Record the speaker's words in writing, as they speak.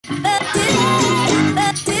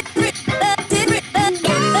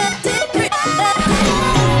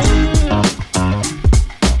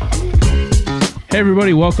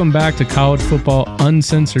everybody, welcome back to College Football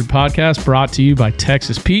Uncensored Podcast, brought to you by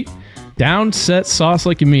Texas Pete. Down, set, sauce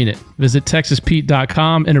like you mean it. Visit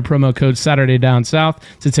TexasPete.com, enter promo code Saturday Down South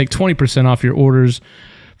to take 20% off your orders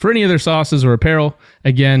for any other sauces or apparel.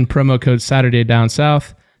 Again, promo code Saturday Down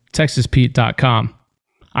South, TexasPete.com.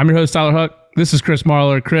 I'm your host, Tyler Huck. This is Chris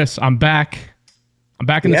Marler. Chris, I'm back. I'm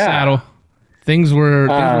back in the saddle. Things were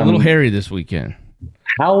a little hairy this weekend.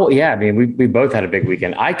 I mean, we both had a big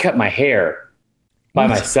weekend. I cut my hair by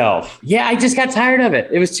myself. Yeah, I just got tired of it.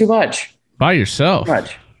 It was too much. By yourself? Too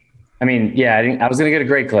much. I mean, yeah, I was going to get a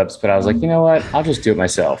great clips, but I was like, you know what? I'll just do it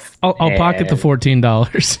myself. I'll pocket the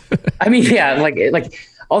 $14. I mean, yeah, like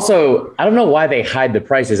also, I don't know why they hide the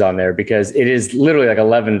prices on there because it is literally like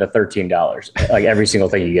 $11 to $13, like every single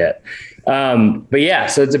thing you get. But yeah,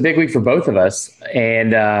 so it's a big week for both of us.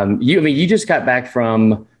 And you just got back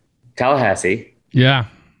from Tallahassee. Yeah.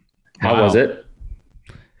 How was it?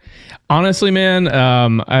 Honestly, man,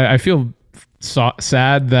 I feel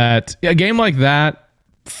sad that a game like that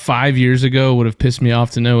 5 years ago would have pissed me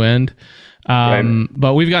off to no end. Right.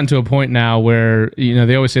 But we've gotten to a point now where,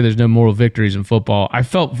 they always say there's no moral victories in football. I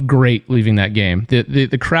felt great leaving that game.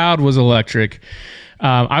 The crowd was electric.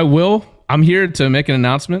 I'm here to make an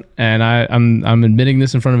announcement, and I'm admitting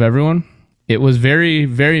this in front of everyone. It was very,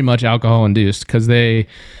 very much alcohol induced because they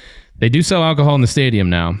do sell alcohol in the stadium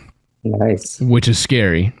now. Nice. Which is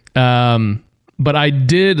scary. But I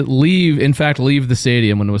did leave the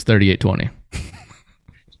stadium when it was 38-20.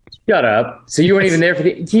 Shut up. So you weren't even there for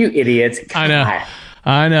you idiots. God.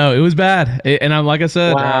 I know. It was bad. And I'm like I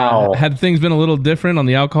said, wow. Had things been a little different on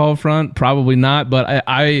the alcohol front, probably not. But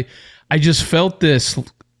I just felt this.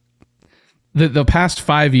 The past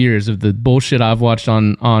 5 years of the bullshit I've watched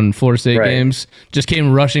on Florida State games just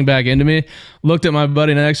came rushing back into me. Looked at my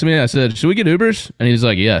buddy next to me. I said, should we get Ubers? And he was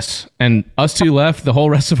like, yes. And us two left. The whole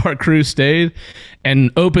rest of our crew stayed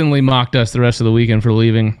and openly mocked us the rest of the weekend for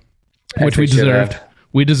leaving, which we deserved.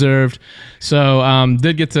 We deserved. So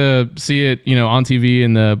did get to see it, on TV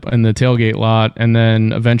in the tailgate lot, and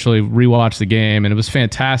then eventually rewatch the game, and it was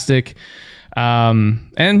fantastic.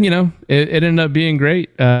 And it ended up being great.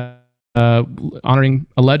 Honoring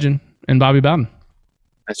a legend and Bobby Bowden.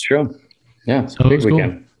 That's true. Yeah, so big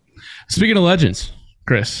weekend. Cool. Speaking of legends,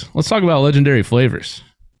 Chris, let's talk about legendary flavors.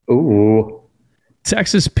 Ooh.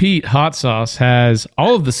 Texas Pete hot sauce has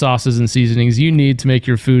all of the sauces and seasonings you need to make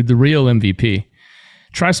your food the real MVP.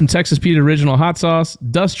 Try some Texas Pete original hot sauce,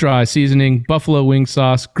 dust dry seasoning, buffalo wing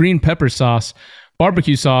sauce, green pepper sauce,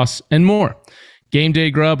 barbecue sauce, and more. Game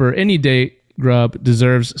day grub or any day grub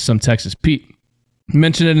deserves some Texas Pete.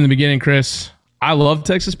 Mentioned it in the beginning, Chris. I love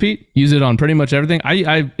Texas Pete. Use it on pretty much everything.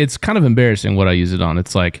 It's kind of embarrassing what I use it on.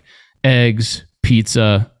 It's like eggs,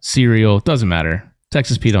 pizza, cereal. It doesn't matter.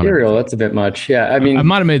 Texas Pete on cereal. That's a bit much. Yeah, I mean, I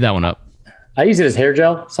might have made that one up. I use it as hair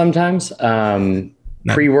gel sometimes.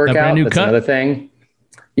 Pre-workout. That's another thing.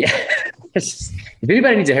 Yeah. If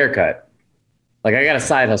anybody needs a haircut, like I got a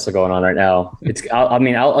side hustle going on right now.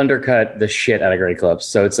 I'll undercut the shit out of Great Clips.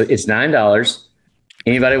 So it's $9.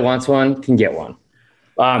 Anybody wants one can get one.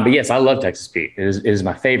 But yes, I love Texas Pete. It is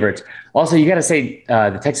my favorite. Also, you got to say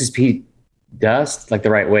the Texas Pete dust like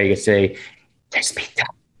the right way. You can say Texas Pete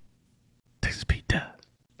dust. Texas Pete dust.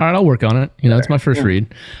 All right, I'll work on it. It's my first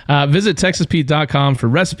read. Visit TexasPete.com for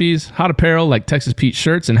recipes, hot apparel like Texas Pete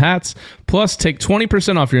shirts and hats. Plus, take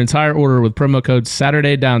 20% off your entire order with promo code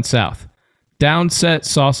Saturday Down South. Down, set,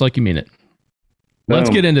 sauce like you mean it. Boom.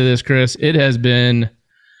 Let's get into this, Chris. It has been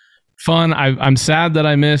fun. I'm sad that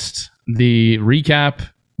I missed the recap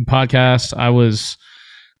podcast. I was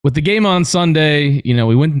with the game on Sunday.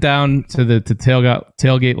 We went down to the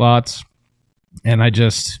tailgate lots, and I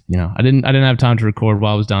just, I didn't have time to record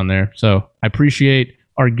while I was down there. So I appreciate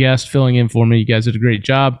our guest filling in for me. You guys did a great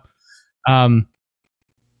job. Last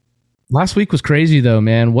week was crazy though,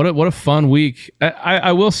 man. What a fun week.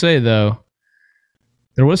 I will say though,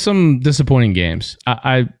 there was some disappointing games.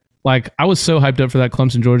 I was so hyped up for that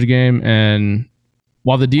Clemson Georgia game, and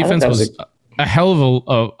while the defense was a hell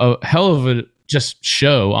of a just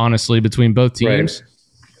show, honestly, between both teams,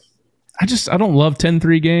 right. I don't love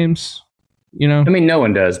 10-3 games. I mean, no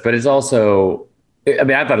one does, but it's also. I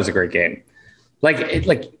thought it was a great game.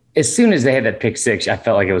 Like as soon as they had that pick six, I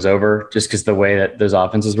felt like it was over, just because the way that those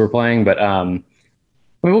offenses were playing. But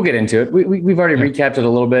we'll get into it. We've already recapped it a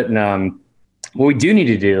little bit, and what we do need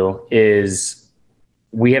to do is,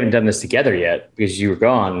 we haven't done this together yet because you were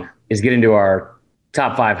gone, is get into our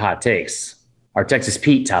top 5 hot takes, our Texas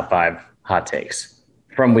Pete top 5 hot takes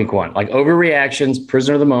from week 1, like overreactions,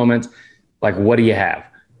 prisoner of the moment. Like, what do you have?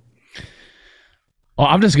 Well,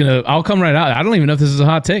 I'll come right out. I don't even know if this is a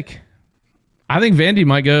hot take. I think Vandy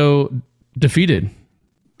might go defeated.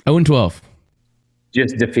 0-12.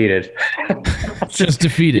 Just defeated. Just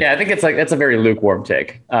defeated. Yeah, I think that's a very lukewarm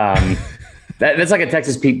take. That's like a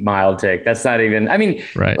Texas Pete mild take. That's not even. I mean,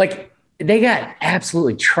 right. Like they got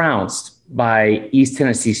absolutely trounced by East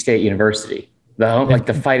Tennessee State University,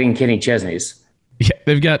 the Fighting Kenny Chesneys. Yeah,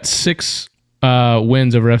 they've got 6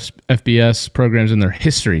 wins over FBS programs in their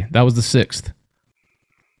history. That was the 6th.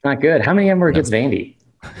 Not good. How many of them were against Vandy?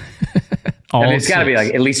 It's got to be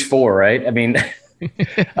like at least 4, right? I mean,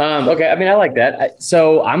 okay. I mean, I like that.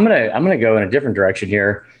 So I'm gonna go in a different direction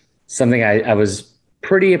here. Something I was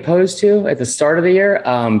pretty opposed to at the start of the year.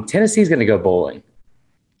 Tennessee's going to go bowling.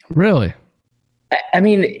 Really? I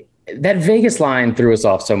mean, that Vegas line threw us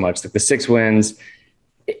off so much. Like the 6 wins,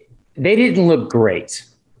 they didn't look great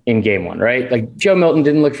in game 1, right? Like Joe Milton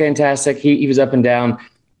didn't look fantastic. He was up and down.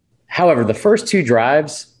 However, the first 2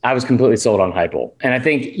 drives, I was completely sold on Heupel. And I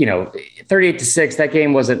think, 38-6, that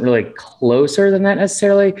game wasn't really closer than that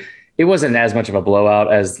necessarily. It wasn't as much of a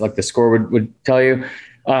blowout as like the score would tell you.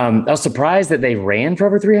 I was surprised that they ran for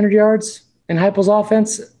over 300 yards in Heupel's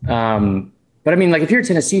offense. But I mean, like if you're a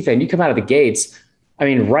Tennessee fan, you come out of the gates, I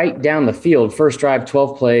mean, right down the field, first drive,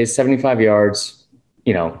 12 plays, 75 yards,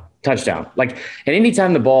 touchdown. Like, and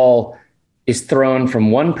anytime the ball is thrown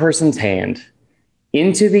from one person's hand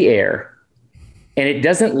into the air and it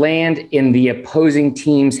doesn't land in the opposing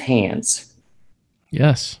team's hands.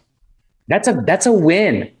 Yes. That's a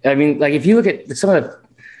win. I mean, like if you look at some of the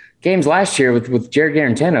games last year with Jared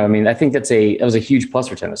Garantano, I mean, I think that was a huge plus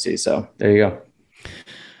for Tennessee. So there you go.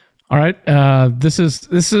 All right. This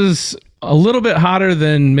is a little bit hotter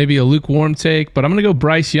than maybe a lukewarm take, but I'm going to go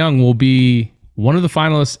Bryce Young will be one of the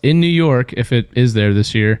finalists in New York, if it is there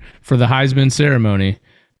this year, for the Heisman ceremony.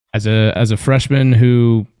 As a freshman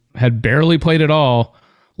who had barely played at all,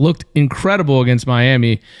 looked incredible against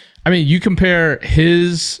Miami. I mean, you compare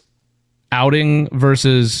his outing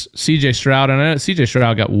versus CJ Stroud, and I know CJ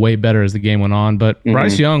Stroud got way better as the game went on, but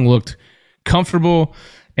Bryce Young looked comfortable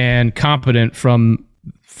and competent from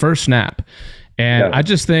first snap. And I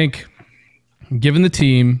just think, given the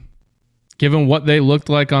team, given what they looked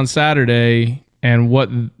like on Saturday and what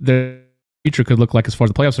their future could look like as far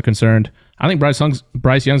as the playoffs are concerned, I think Bryce Young's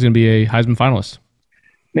going to be a Heisman finalist.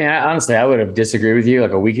 Man, honestly, I would have disagreed with you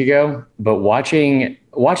like a week ago, but watching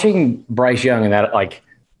Bryce Young and that, like,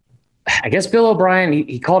 I guess Bill O'Brien,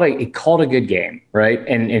 he called a good game, right?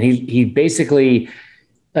 And he basically,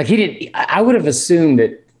 like, I would have assumed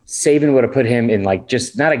that Saban would have put him in like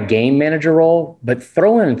just not a game manager role, but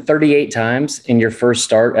throwing 38 times in your first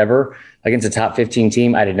start ever against a top 15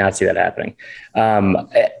 team. I did not see that happening.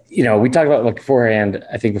 We talked about like beforehand,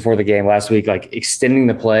 I think before the game last week, like extending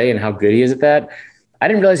the play and how good he is at that. I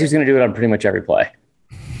didn't realize he was going to do it on pretty much every play.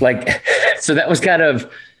 Like, so that was kind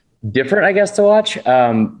of different, I guess, to watch.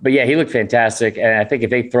 But yeah, he looked fantastic. And I think if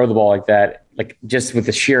they throw the ball like that, like just with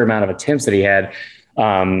the sheer amount of attempts that he had,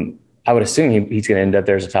 I would assume he's going to end up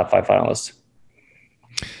there as a top 5 finalist.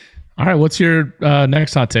 All right. What's your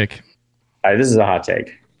next hot take? All right. This is a hot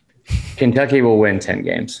take. Kentucky will win 10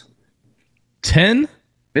 games. 10?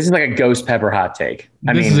 This is like a ghost pepper hot take.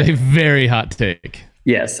 This is a very hot take.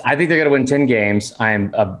 Yes. I think they're going to win 10 games. I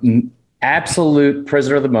am an absolute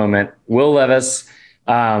prisoner of the moment. Will Levis,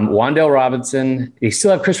 Wan'Dale Robinson. You still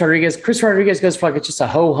have Chris Rodriguez. Chris Rodriguez goes for like just a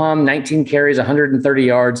ho-hum, 19 carries, 130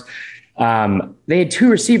 yards. They had 2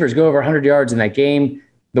 receivers go over 100 yards in that game.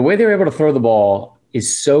 The way they were able to throw the ball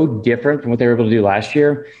is so different from what they were able to do last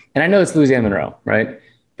year. And I know it's Louisiana Monroe, right?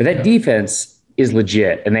 But that defense is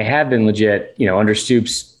legit, and they have been legit, under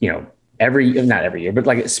Stoops, not every year, but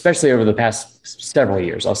like especially over the past several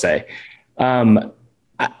years, I'll say.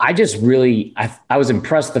 I just really, I was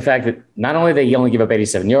impressed with the fact that not only they only give up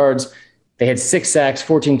 87 yards, they had 6 sacks,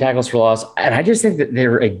 14 tackles for loss, and I just think that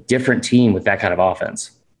they're a different team with that kind of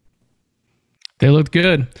offense. They looked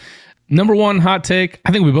good. Number one hot take,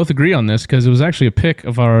 I think we both agree on this because it was actually a pick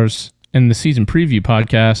of ours in the season preview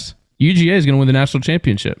podcast. UGA is going to win the national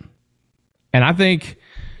championship. And I don't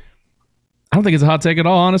think it's a hot take at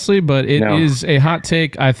all, honestly, but it is a hot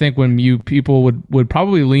take, I think, when people would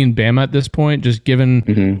probably lean Bama at this point, just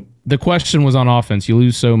given the question was on offense. You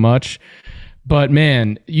lose so much. But,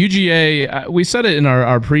 man, UGA, we said it in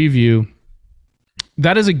our preview,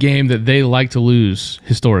 that is a game that they like to lose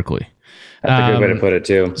historically. That's a good way to put it,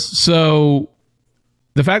 too. So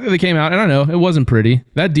the fact that they came out, and I know it wasn't pretty,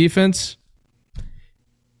 that defense,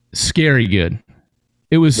 scary good.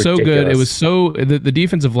 It was ridiculous. So good. It was the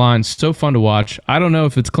defensive line, so fun to watch. I don't know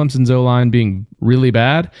if it's Clemson's O-line being really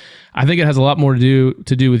bad. I think it has a lot more to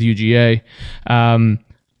do with UGA.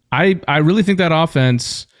 I really think that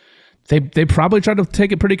offense, they probably tried to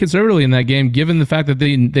take it pretty conservatively in that game, given the fact that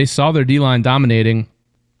they saw their D-line dominating.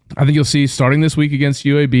 I think you'll see starting this week against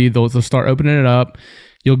UAB, they'll start opening it up.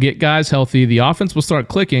 You'll get guys healthy. The offense will start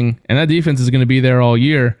clicking, and that defense is going to be there all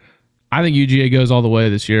year. I think UGA goes all the way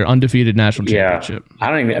this year, undefeated national championship.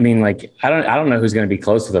 I don't know who's going to be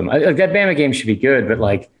close to them. That Bama game should be good, but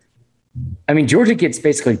Georgia gets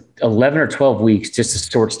basically 11 or 12 weeks just to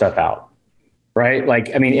sort stuff out, right?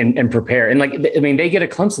 And prepare. And they get a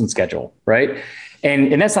Clemson schedule, right?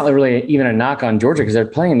 And that's not really even a knock on Georgia because they're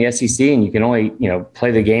playing in the SEC and you can only,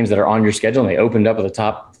 play the games that are on your schedule. And they opened up with the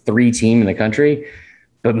top 3 team in the country.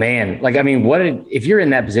 But man, if you're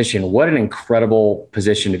in that position, what an incredible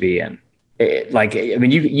position to be in.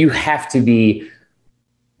 You have to be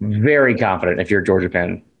very confident if you're a Georgia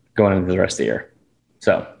fan going into the rest of the year.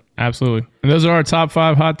 So absolutely. And those are our top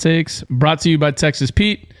 5 hot takes brought to you by Texas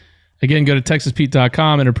Pete. Again, go to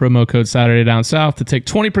TexasPete.com, enter promo code Saturday Down South to take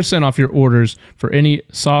 20% off your orders for any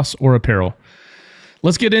sauce or apparel.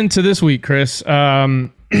 Let's get into this week, Chris.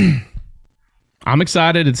 I'm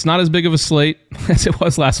excited. It's not as big of a slate as it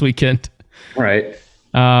was last weekend. Right.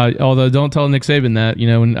 Although don't tell Nick Saban that,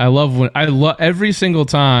 and I love every single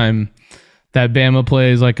time that Bama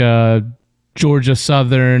plays like a Georgia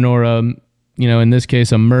Southern or in this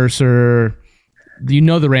case, a Mercer, the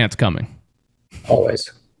rant's coming. Always.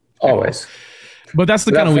 But that's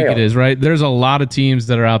the kind of week it is, right? There's a lot of teams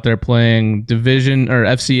that are out there playing division or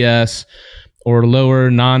FCS or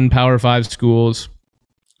lower non-Power 5 schools.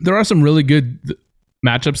 There are some really good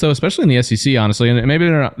matchups, though, especially in the SEC, honestly. And maybe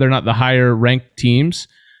they're not the higher ranked teams,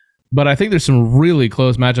 but I think there's some really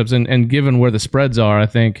close matchups. And given where the spreads are, I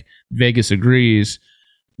think Vegas agrees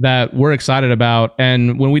that we're excited about.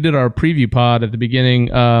 And when we did our preview pod at the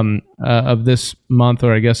beginning of this month,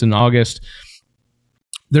 or I guess in August,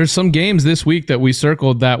 there's some games this week that we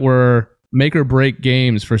circled that were make or break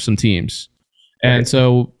games for some teams. And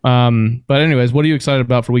so, but anyways, what are you excited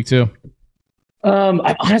about for week 2?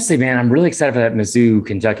 Honestly, man, I'm really excited for that Mizzou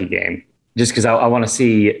Kentucky game just because I want to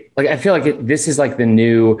see, I feel like this is like the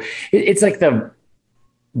new, it's like the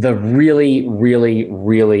really, really,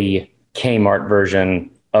 really Kmart version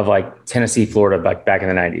of Tennessee, Florida back in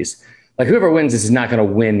the 90s. Whoever wins this is not going to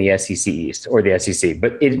win the SEC East or the SEC,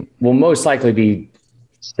 but it will most likely be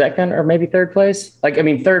second or maybe third place.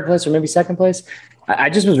 Third place or maybe second place. I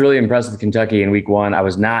just was really impressed with Kentucky in week 1. I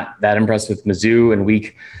was not that impressed with Mizzou in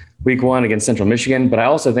week 1 against Central Michigan, but I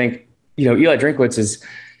also think, Eli Drinkwitz has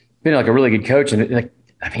been a really good coach. And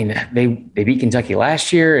they beat Kentucky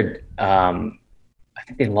last year. And, I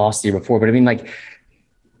think they lost the year before, but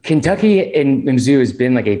Kentucky and Mizzou has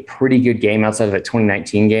been a pretty good game outside of that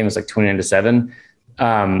 2019 game. It was 29-7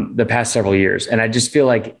 the past several years. And I just feel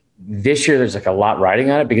like this year there's a lot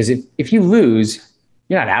riding on it because if you lose,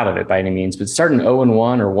 you're not out of it by any means, but starting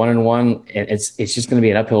 0-1 or 1-1, it's just going to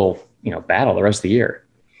be an uphill, battle the rest of the year.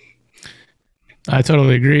 I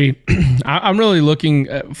totally agree. I'm really looking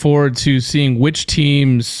forward to seeing which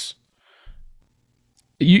teams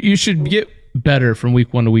you should get better from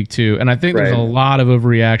week 1 to week 2. And I think there's a lot of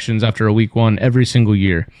overreactions after a week 1 every single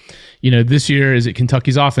year. This year, is it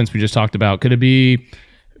Kentucky's offense we just talked about? Could it be,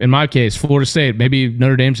 in my case, Florida State? Maybe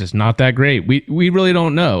Notre Dame's just not that great. We really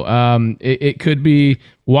don't know. It could be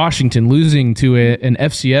Washington losing to an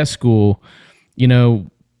FCS school.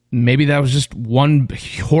 Maybe that was just one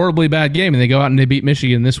horribly bad game, and they go out and they beat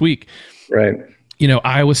Michigan this week. Right.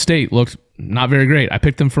 Iowa State looked not very great. I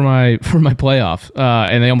picked them for my playoff,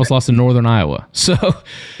 and they almost lost to Northern Iowa. So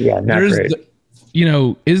yeah, not great.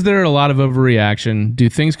 Is there a lot of overreaction? Do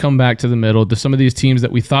things come back to the middle? Do some of these teams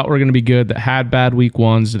that we thought were going to be good that had bad week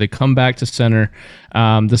 1s, do they come back to center?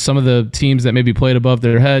 Do some of the teams that maybe played above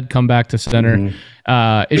their head come back to center?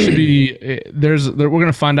 Mm-hmm. It should be. We're going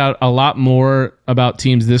to find out a lot more about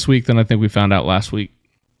teams this week than I think we found out last week.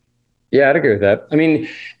 Yeah, I'd agree with that.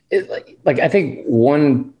 I think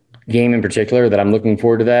one game in particular that I'm looking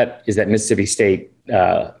forward to that is that Mississippi State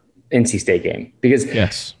NC State game, because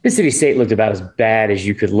Mississippi State looked about as bad as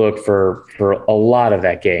you could look for a lot of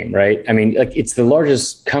that game, right? It's the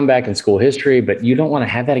largest comeback in school history, but you don't want to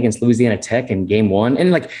have that against Louisiana Tech in game 1,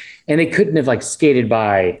 and they couldn't have skated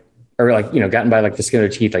by or gotten by the skin of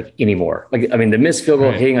their teeth anymore. The missed field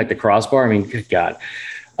goal hitting the crossbar. Good God.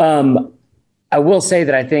 I will say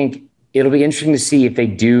that I think it'll be interesting to see if they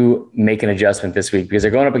do make an adjustment this week, because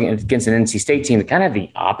they're going up against an NC State team that kind of have the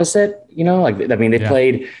opposite. They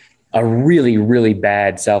played a really, really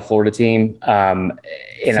bad South Florida team. And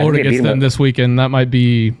Florida gets them this weekend. That might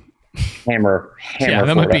be hammer. Yeah,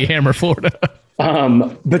 that might be hammer Florida.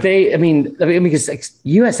 But because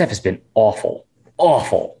USF has been awful.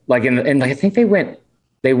 I think they went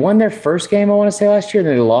they won their first game, I want to say, last year, and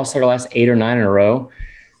then they lost their last 8 or 9 in a row.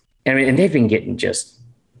 And I mean, and they've been getting just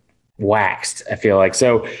waxed, I feel like.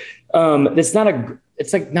 So it's not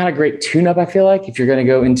a great tune-up, I feel like, if you're going to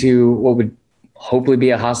go into what would hopefully be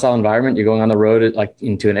a hostile environment. You're going on the road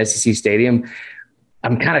into an SEC stadium.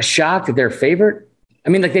 I'm kind of shocked that they're a favorite. I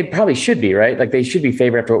mean, like, they probably should be, right? Like, they should be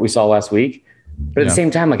favored after what we saw last week. But at the same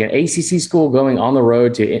time, like, an ACC school going on the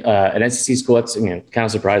road to an SEC school, that's kind of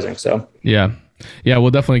surprising. So yeah, we'll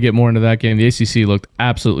definitely get more into that game. The ACC looked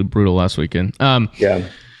absolutely brutal last weekend.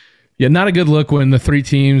 Yeah, not a good look when the 3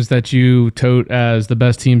 teams that you tote as the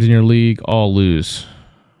best teams in your league all lose.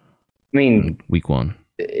 I mean, week 1.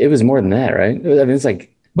 It was more than that, right? I mean, it's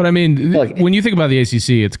like. But I mean, when you think about the ACC,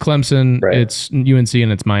 it's Clemson, right, it's UNC,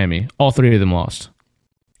 and it's Miami. All 3 of them lost.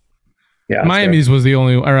 Yeah, Miami's was the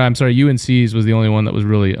only, or I'm sorry, UNC's was the only one that was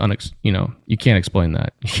really you can't explain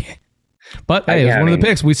that. But hey, it was one of the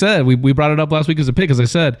picks. We said we brought it up last week as a pick. As I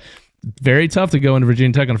said, very tough to go into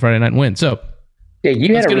Virginia Tech on Friday night and win. So yeah,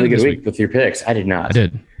 you had a really good week with your picks. I did not. I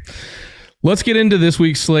did. Let's get into this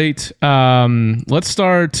week's slate. Let's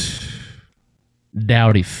start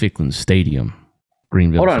Dowdy Ficklin Stadium,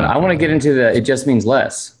 Greenville. Hold on, I want to get into the. It just means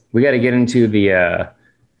less. We got to get into the.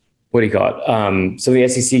 What do you call it? So the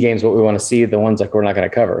SEC games, what we want to see, the ones like we're not going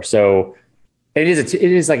to cover. So it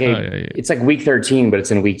is like it's like week 13, but it's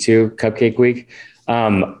in week 2, cupcake week.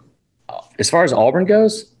 As far as Auburn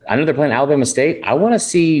goes, I know they're playing Alabama State. I want to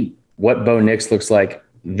see what Bo Nix looks like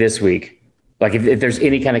this week. Like if there's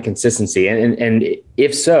any kind of consistency, and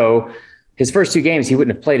if so, his first 2 games he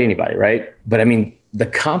wouldn't have played anybody, right? But I mean, the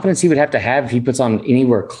confidence he would have to have if he puts on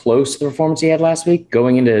anywhere close to the performance he had last week,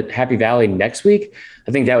 going into Happy Valley next week,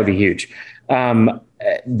 I think that would be huge. Bama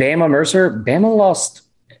lost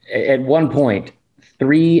at one point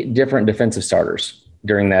 3 different defensive starters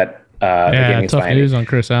during that game. Tough news on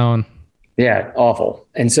Chris Allen. Yeah, awful.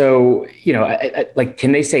 And so,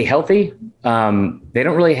 can they stay healthy? They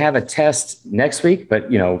don't really have a test next week, but,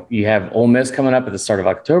 you have Ole Miss coming up at the start of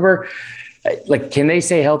October. Can they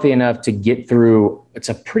stay healthy enough to get through? It's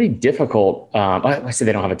a pretty difficult. I say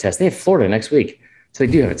they don't have a test. They have Florida next week, so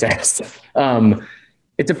they do have a test.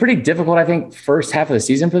 It's a pretty difficult, I think, first half of the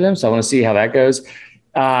season for them. So I want to see how that goes.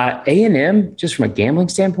 A&M, just from a gambling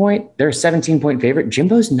standpoint, they're a 17-point favorite.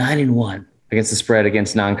 Jimbo's 9-1 against the spread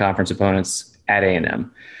against non-conference opponents at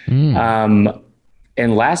A&M.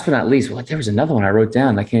 And last but not least, there was another one I wrote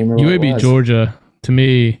down. I can't remember. UAB Georgia, to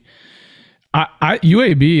me.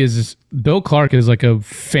 UAB is Bill Clark is like a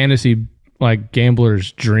fantasy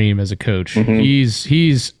gambler's dream as a coach. Mm-hmm.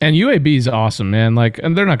 He's and UAB is awesome, man.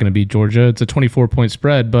 And they're not going to beat Georgia. It's a 24-point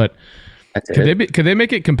spread, but could they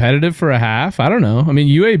make it competitive for a half? I don't know. I mean,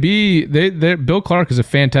 UAB, Bill Clark is a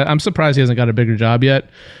fantastic. I'm surprised he hasn't got a bigger job yet.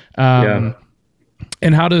 And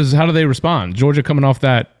how do they respond? Georgia coming off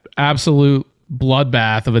that absolute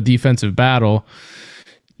bloodbath of a defensive battle.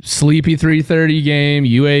 Sleepy 3:30 game,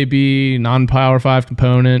 UAB, non-Power 5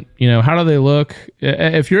 component. How do they look?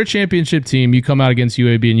 If you're a championship team, you come out against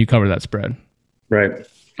UAB and you cover that spread. Right.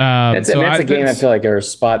 That's a game I feel like or a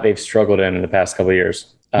spot they've struggled in the past couple of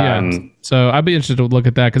years. So I'd be interested to look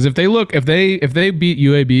at that because if they beat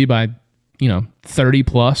UAB by 30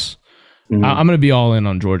 plus, mm-hmm. I'm going to be all in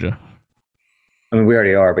on Georgia. I mean, we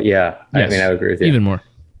already are, but yeah, yes, I would agree with you. Even more.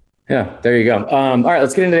 Yeah, there you go. All right,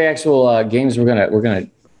 let's get into the actual games we're gonna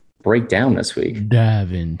break down this week.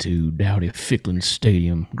 Dive into Dowdy Ficklin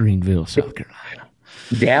Stadium, Greenville, South Carolina.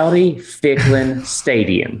 Dowdy Ficklin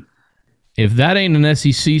Stadium. If that ain't an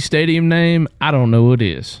SEC stadium name, I don't know what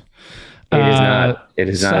is. It is not. It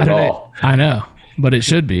is not at all. I know, but it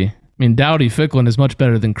should be. I mean, Dowdy Ficklin is much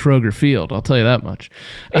better than Kroger Field. I'll tell you that much.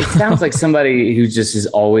 It sounds like somebody who just is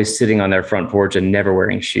always sitting on their front porch and never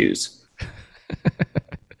wearing shoes.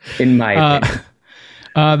 In my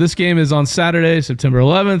opinion. This game is on Saturday, September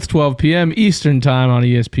 11th, 12 p.m. Eastern Time on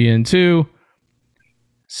ESPN2.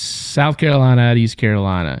 South Carolina at East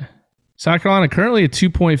Carolina. South Carolina currently a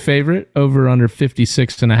 2-point favorite, over under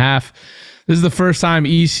 56.5. This is the first time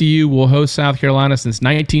ECU will host South Carolina since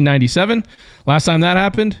 1997. Last time that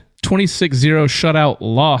happened, 26-0 shutout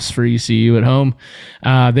loss for ECU at home.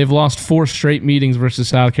 They've lost 4 straight meetings versus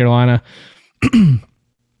South Carolina.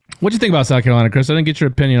 What'd you think about South Carolina, Chris? I didn't get your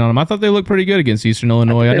opinion on them. I thought they looked pretty good against Eastern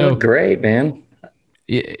Illinois. They look great, man.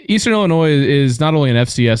 Eastern Illinois is not only an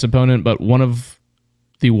FCS opponent, but one of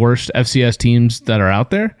the worst FCS teams that are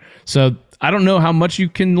out there. So I don't know how much you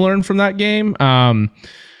can learn from that game.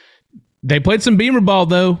 They played some beamer ball,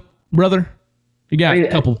 though, brother. You got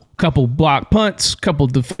a couple block punts, couple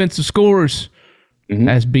defensive scores. Mm-hmm.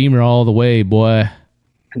 That's beamer all the way, boy.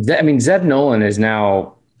 Zeb Nolan is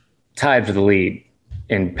now tied for the lead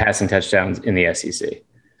in passing touchdowns in the SEC.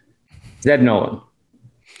 Zeb Nolan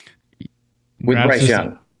with Bryce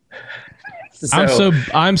Young.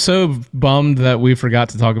 I'm so bummed that we forgot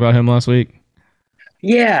to talk about him last week.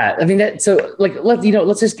 Yeah, I mean let's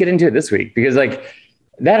just get into it this week, because like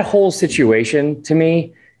that whole situation to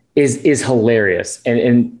me is hilarious,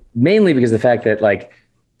 and mainly because of the fact that, like,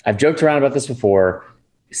 I've joked around about this before.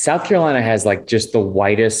 South Carolina has like just the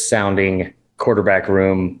whitest sounding quarterback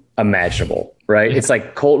room imaginable, right? Yeah. It's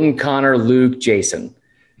like Colton, Connor, Luke, Jason.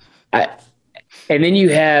 And then you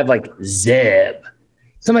have like Zeb.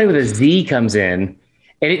 Somebody with a Z comes in,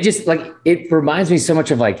 and it just like, it reminds me so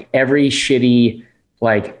much of like every shitty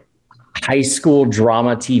like high school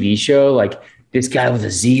drama TV show. Like, this guy with a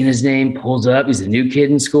Z in his name pulls up. He's a new kid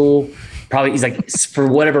in school. Probably he's like, for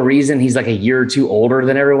whatever reason, he's like a year or two older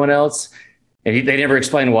than everyone else. And they never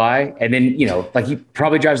explain why. And then, like, he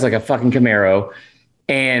probably drives like a fucking Camaro.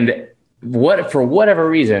 And for whatever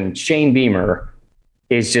reason, Shane Beamer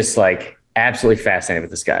is just like absolutely fascinated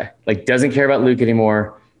with this guy. Like, doesn't care about Luke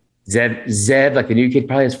anymore. Zeb, like the new kid,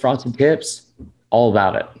 probably has frosted tips. All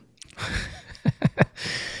about it.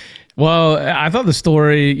 Well, I thought the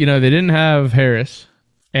story, they didn't have Harris.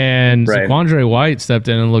 And right. Zaquandre White stepped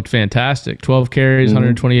in and looked fantastic. 12 carries,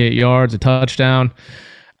 128 yards, a touchdown.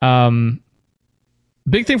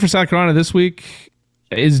 Big thing for South Carolina this week.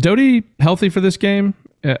 Is Doty healthy for this game?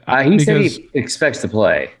 He said he expects to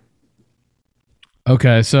play.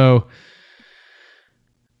 Okay, so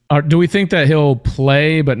do we think that he'll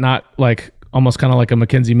play, but not like almost kind of like a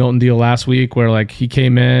Mackenzie Milton deal last week, where like he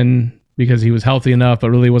came in because he was healthy enough, but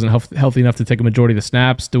really wasn't healthy enough to take a majority of the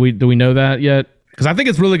snaps? Do we know that yet? Because I think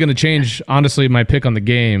it's really going to change, honestly, my pick on the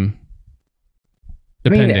game,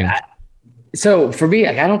 depending. So for me,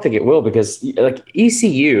 I don't think it will, because like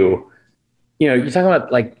ECU, you're talking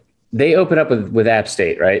about like they open up with App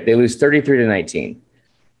State, right? They lose 33-19.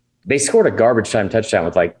 They scored a garbage time touchdown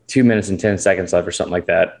with like 2 minutes and 10 seconds left or something like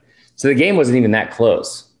that. So the game wasn't even that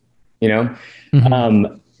close,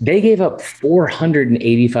 Mm-hmm. They gave up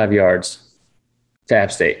 485 yards to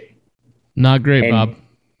App State. Not great, Bob.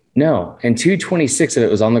 No, and 226 of it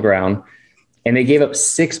was on the ground, and they gave up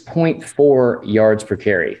 6.4 yards per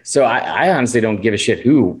carry. So I honestly don't give a shit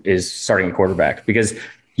who is starting a quarterback, because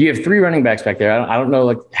you have three running backs back there. I don't know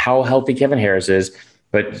like how healthy Kevin Harris is,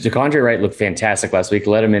 but Zaquandre Wright looked fantastic last week.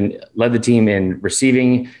 Led the team in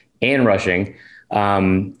receiving and rushing.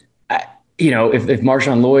 If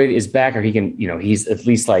Marshawn Lloyd is back, or he can, he's at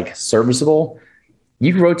least like serviceable,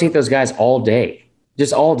 you can rotate those guys all day,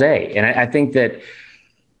 just all day. And I think that,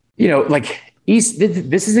 like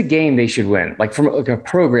this is a game they should win. Like, from like a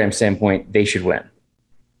program standpoint, they should win.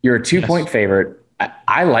 You're a 2-point favorite.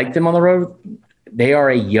 I like them on the road. They are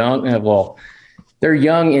they're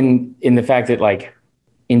young in the fact that like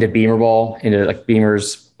into Beamer ball, into like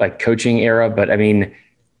Beamer's like coaching era. But I mean,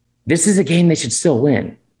 this is a game they should still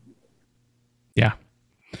win. Yeah.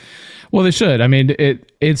 Well, they should. I mean,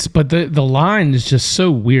 but the line is just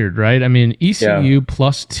so weird, right? I mean, ECU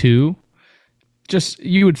 +2. Just,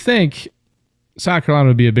 you would think South Carolina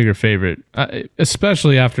would be a bigger favorite,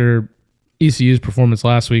 especially after ECU's performance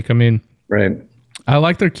last week. I mean, right. I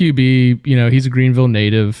like their QB. He's a Greenville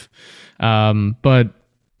native, and they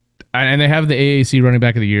have the AAC running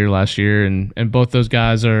back of the year last year, and both those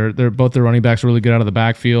guys both their running backs are really good out of the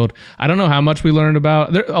backfield. I don't know how much we learned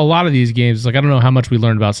about a lot of these games. Like, I don't know how much we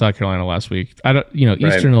learned about South Carolina last week.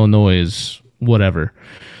 Eastern Illinois is whatever.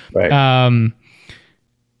 Right.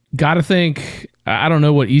 Gotta think. I don't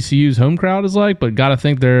know what ECU's home crowd is like, but gotta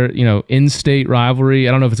think they're in-state rivalry.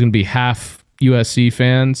 I don't know if it's going to be half USC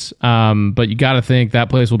fans, but you gotta think that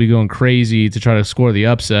place will be going crazy to try to score the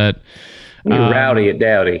upset. Rowdy at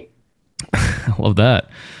Dowdy. I love that.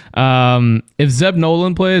 If Zeb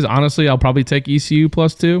Nolan plays, honestly, I'll probably take ECU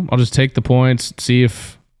 +2. I'll just take the points, see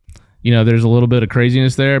if there's a little bit of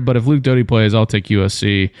craziness there. But if Luke Doty plays, I'll take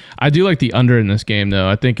USC. I do like the under in this game, though.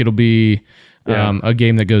 I think it'll be a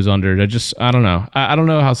game that goes under. I don't know. I don't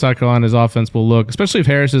know how South Carolina's offense will look, especially if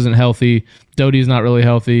Harris isn't healthy. Doty's not really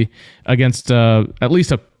healthy against at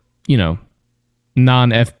least a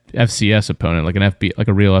non-FCS opponent, like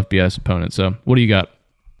a real FBS opponent. So what do you got?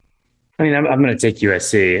 I mean, I'm going to take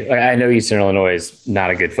USC. I know Eastern Illinois is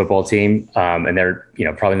not a good football team, and they're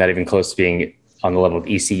probably not even close to being on the level of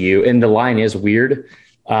ECU. And the line is weird.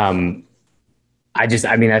 I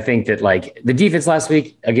think that like the defense last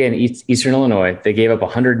week, again, Eastern Illinois, they gave up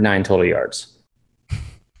 109 total yards.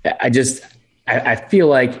 I feel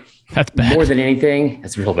like that's bad. More than anything,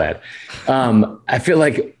 that's real bad. I feel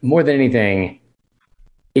like more than anything,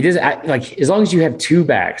 it is like, as long as you have two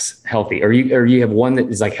backs healthy, or you have one that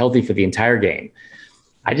is like healthy for the entire game,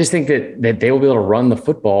 I just think that they will be able to run the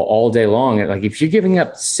football all day long. Like if you're giving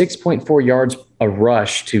up 6.4 yards a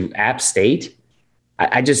rush to App State,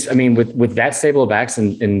 I mean, with that stable of backs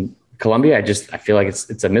in Columbia, I feel like it's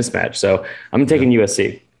a mismatch. So I'm taking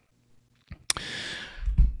USC.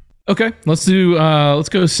 Okay, let's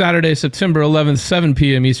go Saturday, September 11th, 7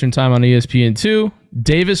 p.m. Eastern Time on ESPN2,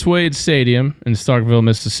 Davis Wade Stadium in Starkville,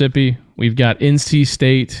 Mississippi. We've got NC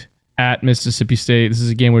State at Mississippi State. This is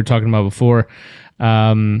a game we were talking about before.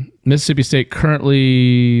 Mississippi State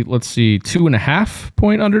currently, 2.5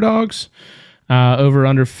 point underdogs, over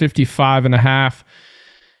under 55.5.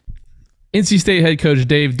 NC State head coach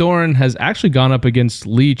Dave Doeren has actually gone up against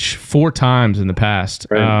Leach 4 times in the past.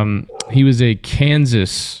 Right. He was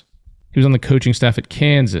on the coaching staff at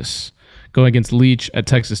Kansas, going against Leach at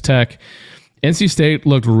Texas Tech. NC State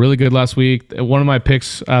looked really good last week. One of my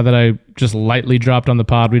picks that I just lightly dropped on the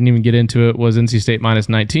pod, we didn't even get into it, was NC State minus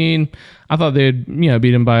 19. I thought they'd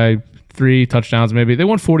beat them by 3 touchdowns maybe. They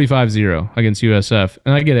won 45-0 against USF.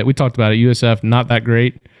 And I get it. We talked about it. USF, not that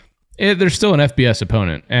great. They're still an FBS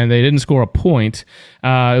opponent, and they didn't score a point.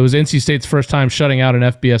 It was NC State's first time shutting out an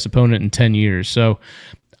FBS opponent in 10 years. So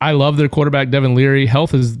I love their quarterback, Devin Leary.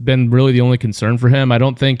 Health has been really the only concern for him. I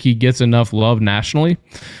don't think he gets enough love nationally.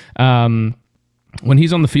 When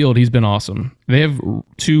he's on the field, he's been awesome. They have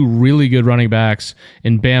 2 really good running backs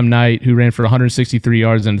in Bam Knight, who ran for 163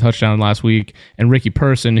 yards and a touchdown last week, and Ricky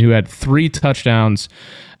Person, who had 3 touchdowns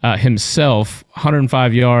himself,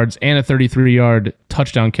 105 yards, and a 33-yard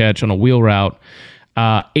touchdown catch on a wheel route.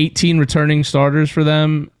 18 returning starters for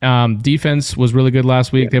them. Defense was really good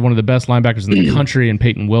last week. They have one of the best linebackers in the country in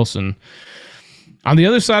Peyton Wilson. On the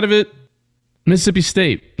other side of it, Mississippi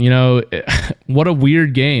State, what a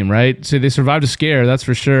weird game, right? So they survived a scare, that's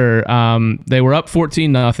for sure. They were up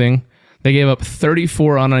 14-0. They gave up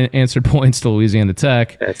 34 unanswered points to Louisiana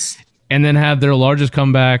Tech, and then had their largest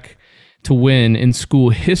comeback to win in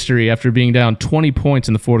school history after being down 20 points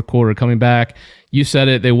in the fourth quarter. Coming back, you said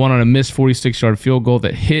it, they won on a missed 46-yard field goal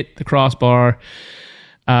that hit the crossbar.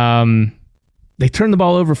 They turned the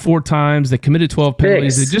ball over 4 times. They committed 12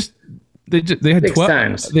 penalties. They had 12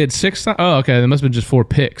 times. They had 6 times. Oh, okay. That must have been just 4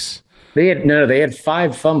 picks. They had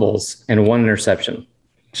 5 fumbles and 1 interception.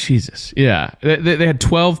 Jesus. Yeah. They had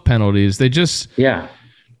 12 penalties. They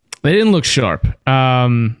didn't look sharp.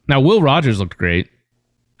 Now, Will Rogers looked great.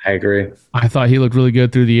 I agree. I thought he looked really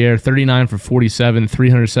good through the air. 39 for 47,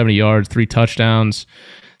 370 yards, 3 touchdowns.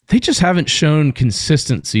 They just haven't shown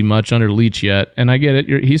consistency much under Leach yet. And I get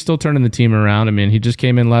it. He's still turning the team around. I mean, he just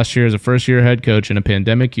came in last year as a first-year head coach in a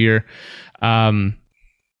pandemic year. But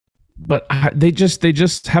they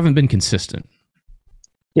just haven't been consistent.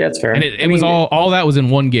 Yeah, that's fair. And it was all that was in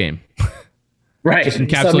one game. Right. Just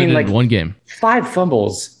encapsulated in one game. 5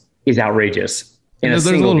 fumbles is outrageous. There's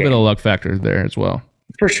a little bit of luck factor there as well.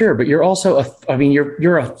 For sure, but you're also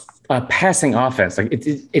you're a passing offense. Like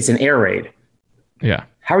it's an air raid. Yeah.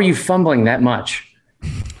 How are you fumbling that much?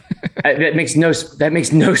 That makes no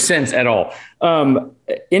sense at all.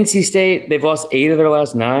 NC State, they've lost 8 of their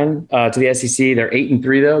last 9 to the SEC. They're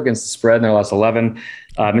 8-3 though against the spread in their last 11.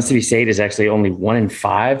 Mississippi State is actually only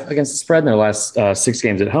 1-5 against the spread in their last 6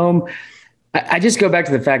 games at home. I just go back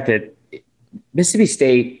to the fact that Mississippi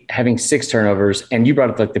State having 6 turnovers, and you brought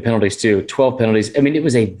up like the penalties too, 12 penalties. I mean, it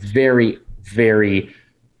was a very, very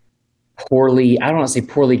poorly, I don't want to say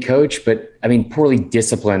poorly coached, but I mean, poorly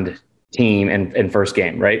disciplined team and first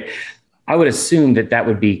game, right? I would assume that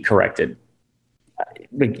would be corrected.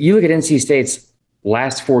 But you look at NC State's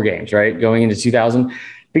last 4 games, right? Going into 2000,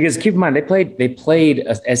 because keep in mind, they played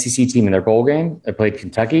a SEC team in their bowl game. They played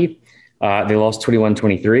Kentucky. They lost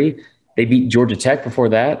 21-23. They beat Georgia Tech before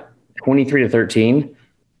that, 23-13.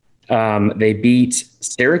 They beat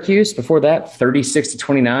Syracuse before that,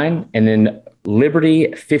 36-29, and then Liberty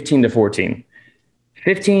 15-14.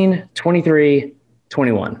 15, 23,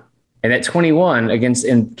 21. And that 21 against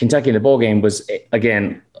in Kentucky in the bowl game was,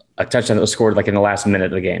 again, a touchdown that was scored like in the last minute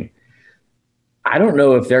of the game. I don't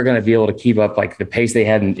know if they're going to be able to keep up like the pace they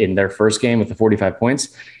had in their first game with the 45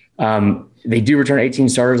 points. They do return 18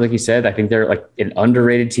 starters, like you said. I think they're like an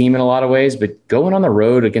underrated team in a lot of ways, but going on the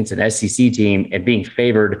road against an SEC team and being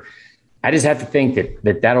favored, I just have to think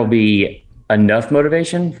that'll be enough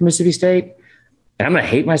motivation for Mississippi State. And I'm going to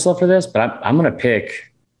hate myself for this, but I'm going to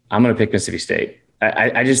pick Mississippi State.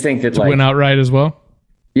 I just think that to win outright as well.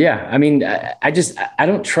 Yeah. I mean, I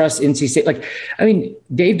don't trust NC State. Like, I mean,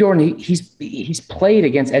 Dave Doeren, he's played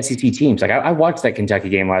against SEC teams. Like I watched that Kentucky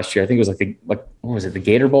game last year. I think it was what was it? The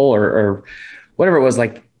Gator Bowl or whatever it was.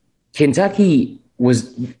 Like Kentucky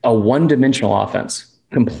was a one-dimensional offense,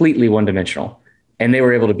 completely one-dimensional, and they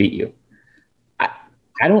were able to beat you.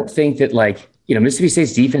 I don't think that Mississippi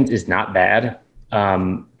State's defense is not bad.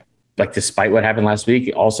 Like despite what happened last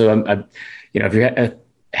week, also, if you're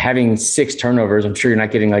having 6 turnovers, I'm sure you're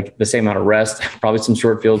not getting like the same amount of rest, probably some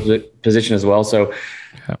short field position as well. So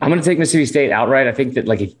I'm going to take Mississippi State outright. I think that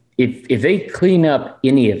like if they clean up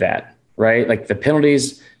any of that, right? Like the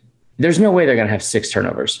penalties, there's no way they're going to have 6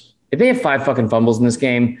 turnovers. If they have 5 fucking fumbles in this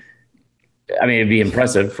game, I mean, it'd be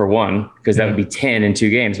impressive for one, because that would be 10 in 2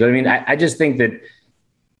 games. But I mean, I just think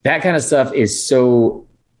that kind of stuff is so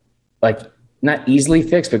like not easily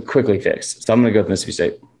fixed, but quickly fixed. So I'm going to go with Mississippi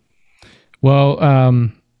State. Well,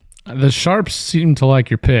 the Sharps seem to like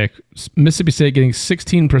your pick. Mississippi State getting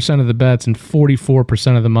 16% of the bets and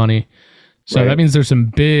 44% of the money. So that means there's some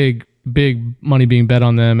big money being bet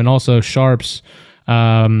on them. And also Sharps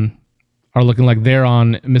are looking like they're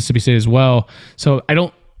on Mississippi State as well. So I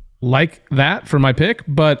don't like that for my pick,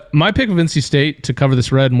 but my pick of NC State to cover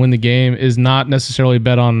this red and win the game is not necessarily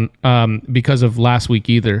bet on because of last week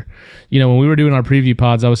either. When we were doing our preview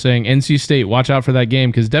pods, I was saying NC State, watch out for that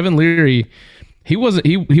game, because Devin Leary, he wasn't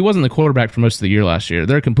the quarterback for most of the year last year.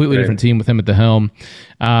 They're a completely different team with him at the helm.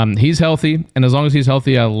 He's healthy, and as long as he's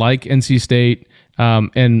healthy, I like NC State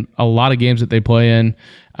in a lot of games that they play in.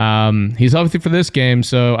 He's healthy for this game,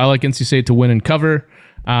 so I like NC State to win and cover.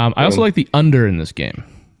 I also like the under in this game.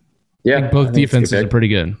 Yeah, I think both defenses are pretty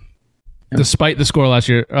good. Yeah. Despite the score last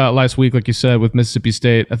week, like you said, with Mississippi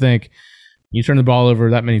State, I think you turn the ball over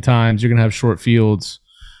that many times, you're going to have short fields.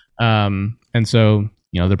 And so,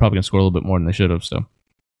 they're probably going to score a little bit more than they should have. So,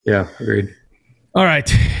 yeah, agreed. All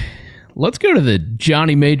right. Let's go to the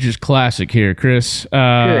Johnny Majors Classic here, Chris.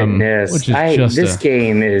 Goodness. This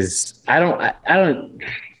game is, I don't,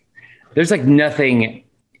 there's like nothing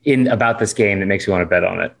about this game that makes me want to bet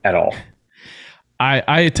on it at all.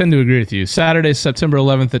 I tend to agree with you. Saturday, September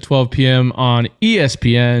 11th at 12 p.m. on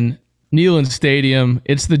ESPN, Neyland Stadium.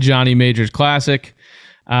 It's the Johnny Majors Classic.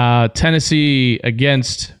 Tennessee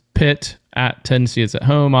against Pitt. At Tennessee, it's at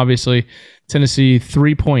home, obviously. Tennessee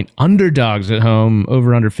 3-point underdogs at home,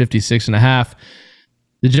 over under 56.5.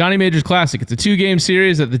 The Johnny Majors Classic. It's a 2-game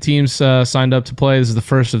series that the teams signed up to play. This is the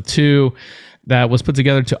first of 2 that was put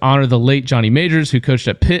together to honor the late Johnny Majors, who coached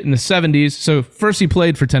at Pitt in the 70s. So first he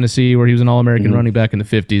played for Tennessee, where he was an All-American running back in the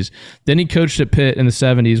 50s. Then he coached at Pitt in the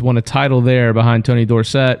 70s, won a title there behind Tony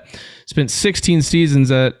Dorsett. Spent 16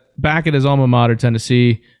 seasons back at his alma mater,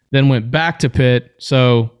 Tennessee, then went back to Pitt.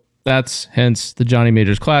 So that's hence the Johnny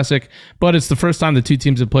Majors Classic. But it's the first time the two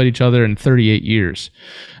teams have played each other in 38 years.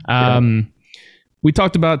 We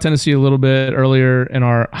talked about Tennessee a little bit earlier in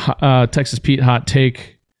our Texas Pete Hot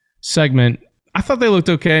Take segment. I thought they looked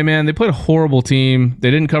okay, man. They played a horrible team. They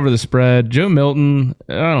didn't cover the spread. Joe Milton,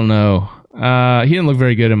 I don't know. He didn't look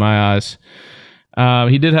very good in my eyes.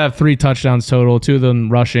 He did have 3 touchdowns total, 2 of them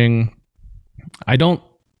rushing. I don't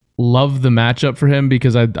love the matchup for him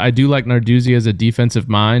because I do like Narduzzi as a defensive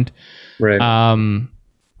mind. Right.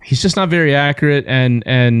 He's just not very accurate,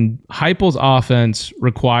 and Heupel's offense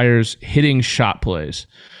requires hitting shot plays.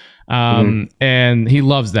 And he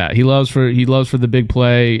loves that. He loves for the big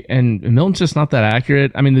play, and Milton's just not that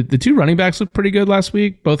accurate. I mean, the 2 running backs looked pretty good last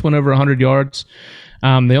week. Both went over 100 yards. They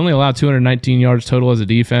only allowed 219 yards total as a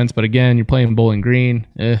defense, but again, you're playing Bowling Green.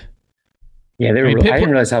 Yeah, I didn't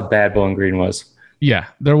realize how bad Bowling Green was. Yeah,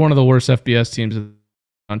 they're one of the worst FBS teams in the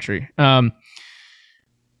country.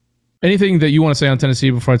 Anything that you want to say on Tennessee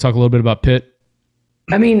before I talk a little bit about Pitt?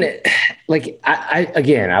 I mean, like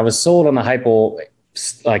I was sold on the Heupel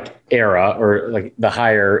era, or like the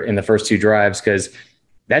hire in the first 2 drives, because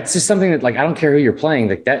that's just something that, like, I don't care who you're playing,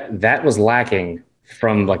 like that was lacking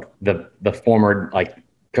from like the former like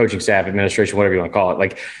coaching staff, administration, whatever you want to call it.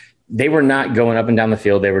 Like, they were not going up and down the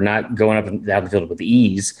field. They were not going up and down the field with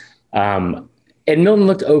ease. And Milton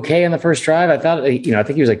looked okay on the first drive. I thought, I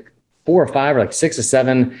think he was like 4 or 5 or like 6 or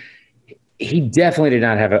 7. He definitely did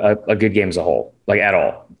not have a good game as a whole, like at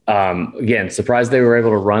all. Again, surprised they were able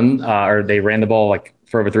to run, or they ran the ball like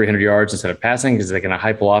for over 300 yards instead of passing, because like in a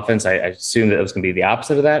Heupel offense, I assumed that it was going to be the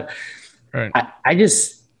opposite of that. Right. I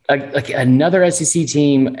just like another SEC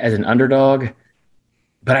team as an underdog,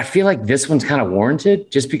 but I feel like this one's kind of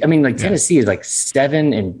warranted. Tennessee is like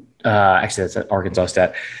 7 and actually that's an Arkansas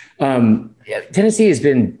stat. Tennessee has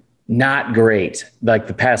been not great like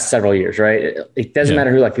the past several years, right? It doesn't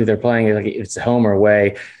matter who they're playing, like if it's home or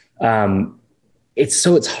away.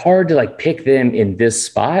 It's hard to like pick them in this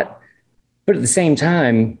spot, but at the same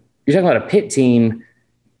time, you're talking about a Pitt team.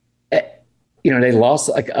 They lost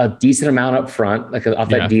like a decent amount up front, like off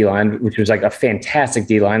that D line, which was like a fantastic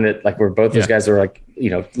D line that like were both those guys that were like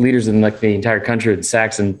leaders in like the entire country in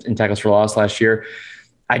sacks and tackles for loss last year.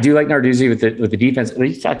 I do like Narduzzi with the defense.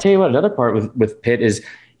 I'll tell you what, another part with Pitt is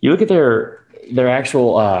you look at their their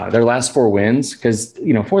actual their last 4 wins, because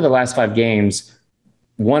for the last 5 games,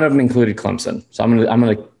 one of them included Clemson. So I'm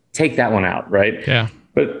gonna take that one out, right? Yeah.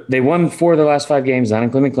 But they won 4 of the last 5 games, not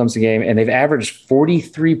including Clemson game, and they've averaged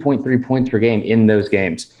 43.3 points per game in those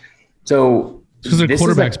games. So because their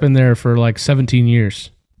quarterback's been there for like 17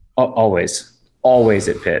 years. Always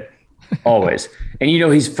at Pitt, always. And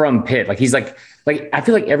he's from Pitt. Like he's like I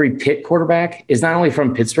feel like every Pitt quarterback is not only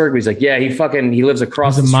from Pittsburgh, but he's like, yeah, he lives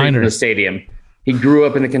across the street from the stadium. He grew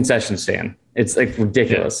up in the concession stand. It's like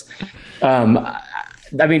ridiculous. Yeah.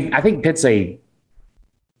 I think Pitt's a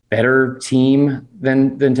better team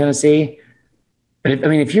than Tennessee. But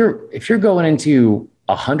if you're going into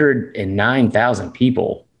 109,000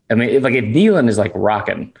 people, if Neyland is like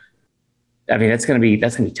rocking, that's gonna be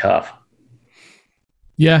tough.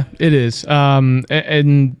 Yeah, it is.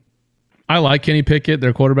 And I like Kenny Pickett,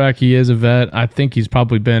 their quarterback. He is a vet. I think he's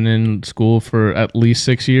probably been in school for at least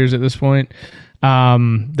 6 years at this point.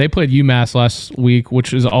 They played UMass last week,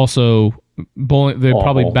 which is also they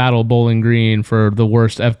probably battle Bowling Green for the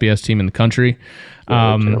worst FBS team in the country.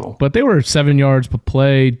 But they were 7 yards per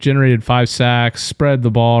play, generated 5 sacks, spread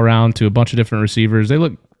the ball around to a bunch of different receivers. They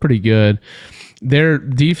look pretty good. Their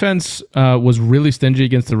defense was really stingy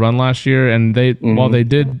against the run last year, and while they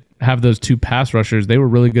did have those 2 pass rushers, they were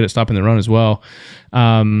really good at stopping the run as well.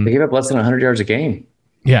 They gave up less than 100 yards a game.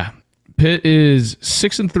 Yeah. Pitt is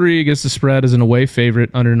 6-3 against the spread as an away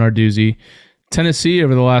favorite under Narduzzi. Tennessee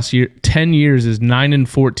over the last 10 years is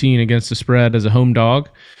 9-14 against the spread as a home dog.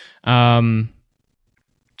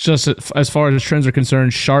 Just as far as trends are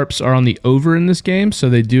concerned, Sharps are on the over in this game, so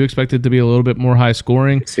they do expect it to be a little bit more high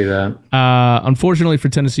scoring. See that? Unfortunately for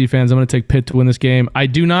Tennessee fans, I'm going to take Pitt to win this game. I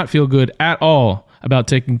do not feel good at all about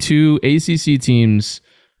taking 2 ACC teams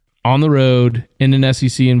on the road in an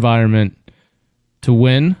SEC environment to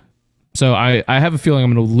win. So I have a feeling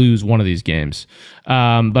I'm going to lose one of these games. But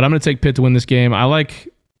I'm going to take Pitt to win this game. I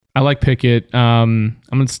like Pickett. I'm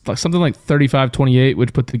going to something like 35-28,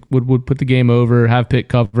 which would put the game over, have Pitt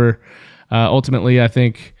cover. Ultimately, I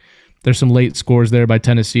think there's some late scores there by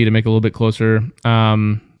Tennessee to make it a little bit closer.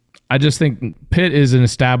 I just think Pitt is an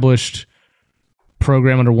established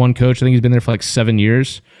program under one coach. I think he's been there for like 7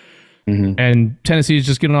 years. Mm-hmm. And Tennessee is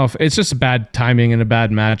just getting off. It's just a bad timing and a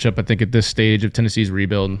bad matchup, I think, at this stage of Tennessee's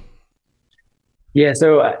rebuild. Yeah,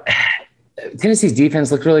 so Tennessee's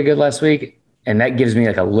defense looked really good last week, and that gives me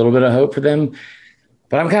like a little bit of hope for them.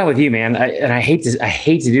 But I'm kind of with you, man. I hate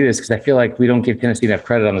to do this because I feel like we don't give Tennessee enough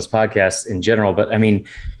credit on this podcast in general. But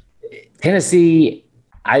Tennessee,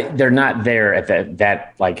 they're not there at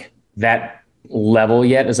that level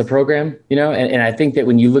yet as a program, And I think that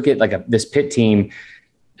when you look at this Pitt team,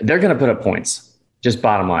 they're going to put up points. Just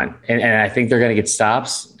bottom line. And I think they're going to get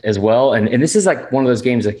stops as well. And this is like one of those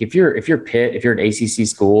games, like if you're Pitt, if you're an ACC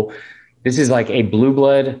school, this is like a blue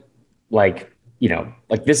blood,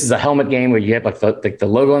 this is a helmet game where you have the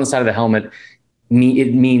logo on the side of the helmet.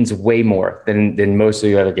 It means way more than most of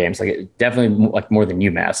the other games. Like it definitely like more than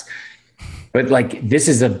UMass. But like this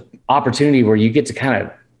is an opportunity where you get to kind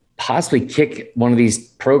of possibly kick one of these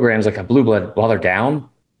programs like a blue blood while they're down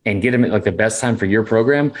and get them at like the best time for your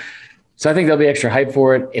program. So I think there'll be extra hype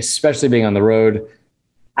for it, especially being on the road.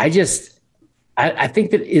 I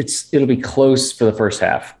think that it'll be close for the first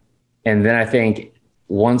half. And then I think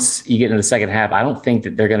once you get into the second half, I don't think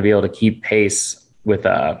that they're going to be able to keep pace with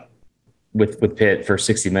Pitt for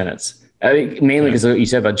 60 minutes. I think mainly because of what you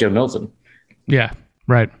said about Joe Milton. Yeah,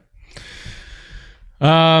 right.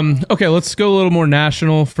 Okay, let's go a little more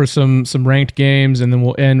national for some ranked games, and then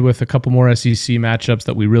we'll end with a couple more SEC matchups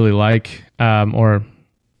that we really like, or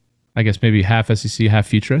I guess maybe half SEC, half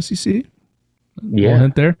future SEC. Yeah.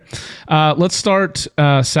 Hint there. Let's start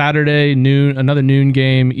Saturday noon, another noon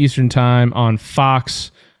game Eastern time on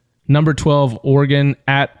Fox. Number 12 Oregon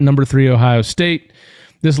at number 3 Ohio State.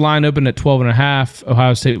 This line opened at 12.5.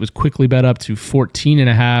 Ohio State was quickly bet up to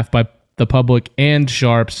 14.5 by the public and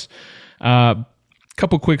sharps.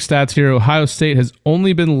 Couple quick stats here. Ohio State has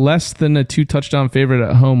only been less than a 2-touchdown favorite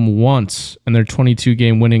at home once in their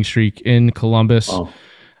 22-game winning streak in Columbus. Oh.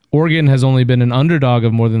 Oregon has only been an underdog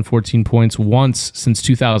of more than 14 points once since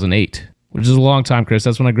 2008, which is a long time, Chris.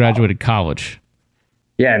 That's when I graduated college.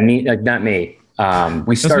 Yeah, not me.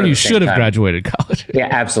 That's when you should have graduated college. Yeah,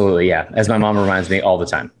 absolutely. Yeah, as my mom reminds me all the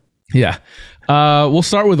time. Yeah. We'll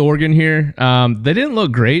start with Oregon here. They didn't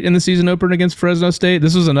look great in the season opener against Fresno State.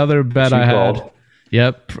 This was another bet I had.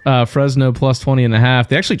 Yep. Fresno plus 20.5.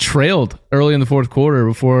 They actually trailed early in the fourth quarter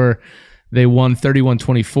before they won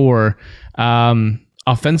 31-24.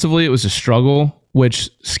 Offensively, it was a struggle, which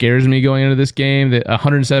scares me going into this game. The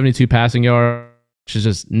 172 passing yards which is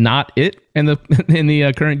just not it in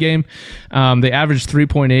the current game. They averaged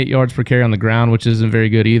 3.8 yards per carry on the ground, which isn't very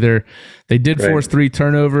good either. They did force 3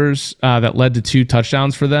 turnovers that led to 2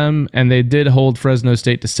 touchdowns for them, and they did hold Fresno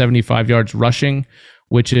State to 75 yards rushing,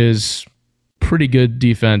 which is pretty good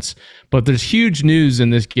defense. But there's huge news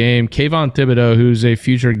in this game. Kayvon Thibodeau, who's a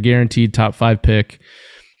future guaranteed top 5 pick,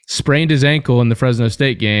 sprained his ankle in the Fresno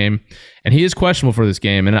State game, and he is questionable for this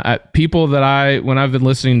game. And when I've been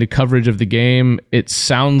listening to coverage of the game, it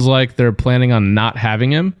sounds like they're planning on not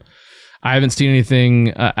having him. I haven't seen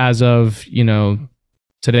anything as of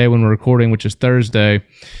today when we're recording, which is Thursday.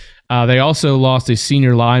 They also lost a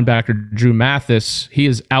senior linebacker, Drew Mathis. He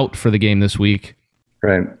is out for the game this week.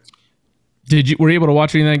 Right. Were you able to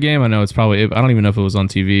watch any of that game? I know it's probably, I don't even know if it was on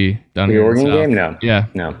TV down the here. Oregon game? No. Yeah.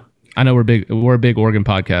 No. I know we're a big Oregon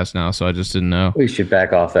podcast now, so I just didn't know. We should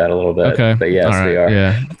back off that a little bit. Okay. But yes, right. we are.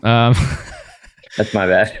 Yeah. That's my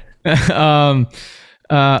bad.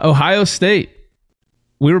 Ohio State.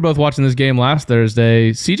 We were both watching this game last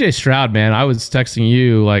Thursday. CJ Stroud, man, I was texting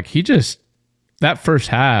you, like, that first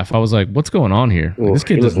half, I was like, what's going on here? Like, this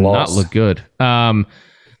kid does not look good.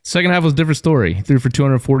 Second half was a different story. Threw for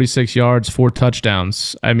 246 yards, 4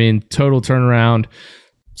 touchdowns. I mean, total turnaround.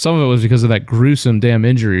 Some of it was because of that gruesome damn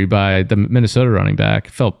injury by the Minnesota running back.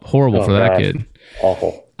 It felt horrible for that kid.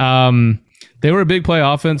 Awful. They were a big play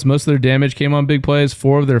offense. Most of their damage came on big plays.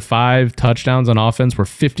 4 of their 5 touchdowns on offense were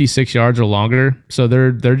 56 yards or longer. So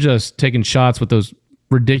they're just taking shots with those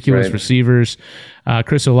ridiculous receivers.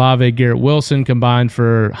 Chris Olave, Garrett Wilson combined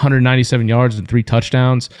for 197 yards and 3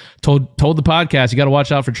 touchdowns. Told the podcast, you got to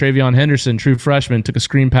watch out for Travion Henderson, true freshman, took a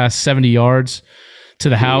screen pass 70 yards to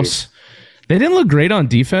the house. They didn't look great on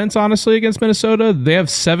defense, honestly, against Minnesota. They have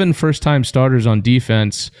 7 first-time starters on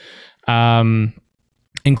defense,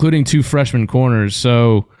 including 2 freshman corners.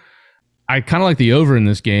 So I kind of like the over in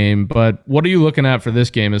this game, but what are you looking at for this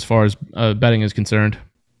game as far as betting is concerned?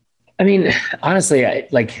 I mean, honestly,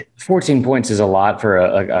 14 points is a lot for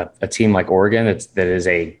a team like Oregon that is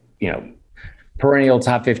a perennial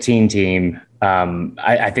top 15 team.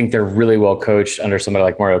 I think they're really well coached under somebody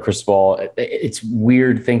like Mario Cristobal. It's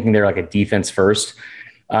weird thinking they're like a defense first,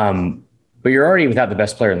 but you're already without the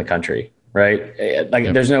best player in the country, right?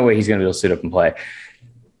 There's no way he's going to be able to suit up and play.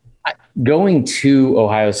 Going to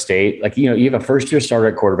Ohio State, you have a first-year starter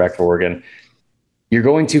at quarterback for Oregon. You're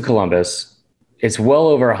going to Columbus. It's well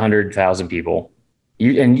over 100,000 people.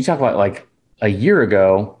 You talk about like a year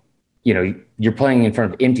ago, you're playing in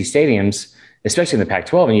front of empty stadiums, especially in the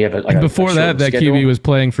Pac-12, and you have before that QB was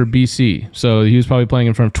playing for BC, so he was probably playing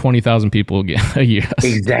in front of 20,000 people again a year.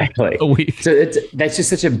 Exactly. A week. So that's just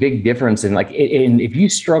such a big difference. And if you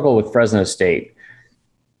struggle with Fresno State,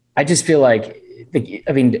 I just feel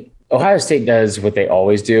Ohio State does what they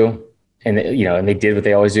always do, and they did what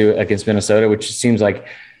they always do against Minnesota, which seems like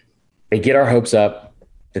they get our hopes up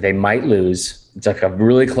that they might lose. It's like a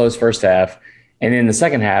really close first half. And then in the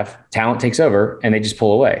second half, talent takes over and they just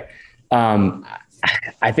pull away.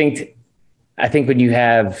 I think when you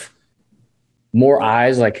have more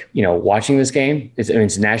eyes, watching this game,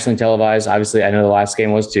 it's nationally televised. Obviously, I know the last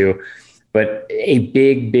game was too, but a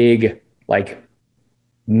big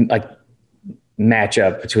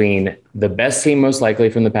matchup between the best team most likely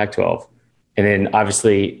from the Pac-12 and then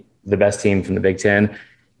obviously the best team from the Big Ten.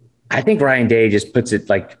 I think Ryan Day just puts it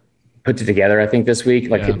together. I think this week,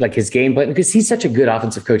 his game plan, because he's such a good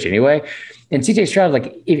offensive coach anyway. And CJ Stroud,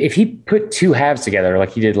 if he put 2 halves together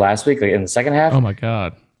like he did last week, in the second half, oh my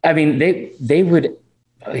God! I mean, they would.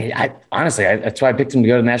 Honestly, that's why I picked him to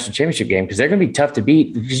go to the national championship game, because they're going to be tough to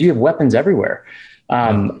beat because you have weapons everywhere.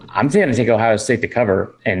 I'm going to take Ohio State to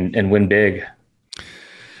cover and win big.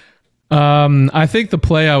 I think the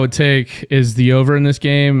play I would take is the over in this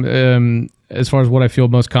game. As far as what I feel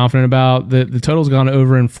most confident about, the total's gone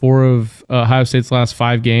over in 4 of Ohio State's last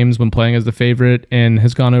 5 games when playing as the favorite, and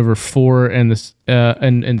has gone over 4 in 6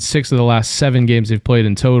 of the last 7 games they've played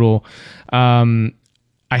in total.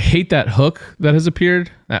 I hate that hook that has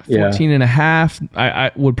appeared at 14.5.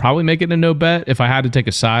 I would probably make it a no bet. If I had to take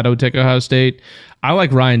a side, I would take Ohio State. I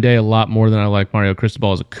like Ryan Day a lot more than I like Mario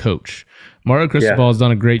Cristobal as a coach. Mario Cristobal has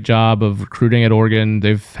done a great job of recruiting at Oregon.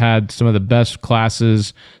 They've had some of the best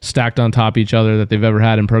classes stacked on top of each other that they've ever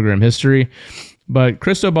had in program history. But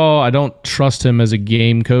Cristobal, I don't trust him as a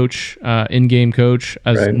game coach, in-game coach,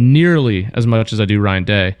 nearly as much as I do Ryan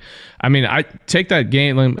Day. I mean, I take that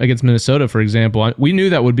game against Minnesota, for example. We knew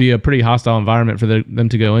that would be a pretty hostile environment for them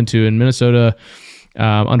to go into, and Minnesota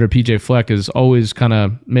under PJ Fleck is always kind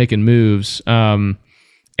of making moves. And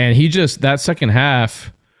that second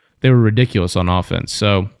half, they were ridiculous on offense.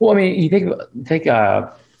 So, well, I mean, you think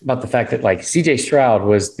about the fact that CJ Stroud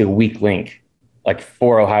was the weak link like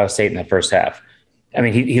for Ohio State in the first half. I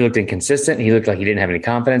mean, he looked inconsistent. He looked like he didn't have any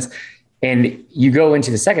confidence. And you go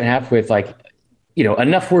into the second half with like,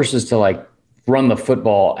 enough horses to like run the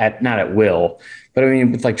football not at will, but I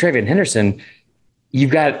mean, with like Travion Henderson,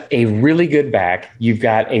 you've got a really good back. You've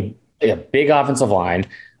got a big offensive line.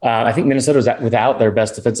 I think Minnesota's without their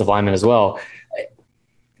best defensive lineman as well.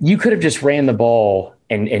 You could have just ran the ball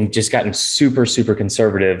and just gotten super, super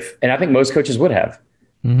conservative. And I think most coaches would have.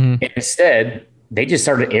 Mm-hmm. Instead, they just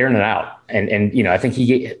started airing it out. And I think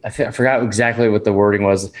I forgot exactly what the wording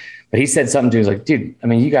was, but he said something to him. He was like, dude, I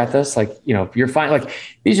mean, you got this. Like, you're fine. Like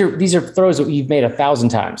these are throws that you've made 1,000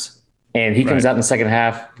 times. And he comes out in the second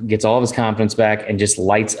half, gets all of his confidence back, and just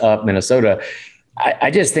lights up Minnesota.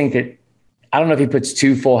 I just think that I don't know if he puts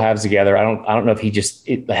two full halves together. I don't know if he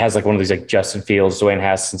it has like one of these like Justin Fields, Dwayne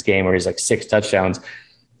Haskins game where he's like 6 touchdowns.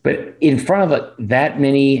 But in front of that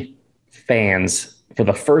many fans for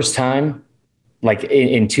the first time, like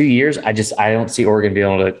in 2 years, I don't see Oregon being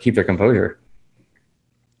able to keep their composure.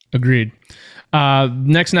 Agreed.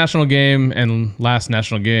 Next national game and last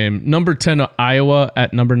national game, number 10 Iowa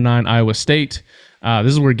at number 9 Iowa State.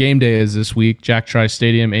 This is where game day is this week. Jack Trice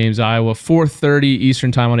Stadium, Ames, Iowa, 4:30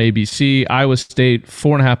 Eastern time on ABC. Iowa State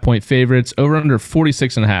 4.5 point favorites. Over under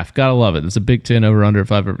 46.5. Gotta love it. It's a Big Ten over under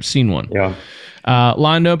if I've ever seen one. Yeah.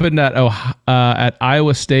 Line opened at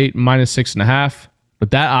Iowa State -6.5.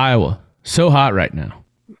 But that Iowa so hot right now.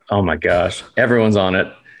 Oh my gosh, everyone's on it.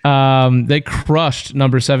 They crushed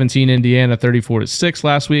number 17 Indiana 34-6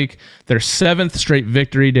 last week. Their 7th straight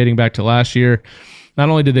victory dating back to last year. Not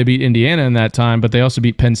only did they beat Indiana in that time, but they also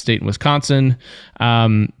beat Penn State and Wisconsin.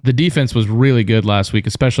 The defense was really good last week,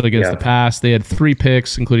 especially against the pass. They had 3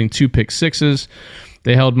 picks, including 2 pick sixes.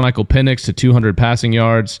 They held Michael Penix to 200 passing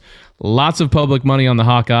yards. Lots of public money on the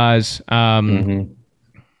Hawkeyes.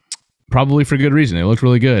 Probably for good reason. They looked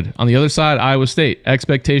really good. On the other side, Iowa State,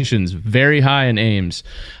 expectations very high in Ames.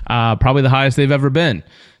 Probably the highest they've ever been.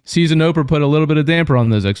 Season opener put a little bit of damper on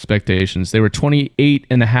those expectations. They were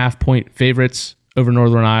 28.5 point favorites over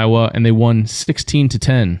Northern Iowa, and they won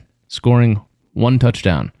 16-10, scoring 1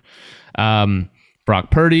 touchdown.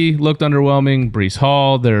 Brock Purdy looked underwhelming. Breece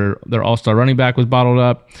Hall, their all-star running back, was bottled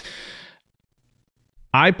up.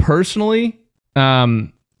 I personally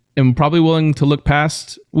am probably willing to look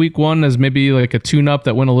past week 1 as maybe like a tune-up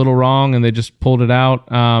that went a little wrong and they just pulled it out.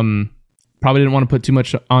 Probably didn't want to put too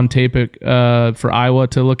much on tape for Iowa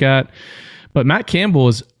to look at. But Matt Campbell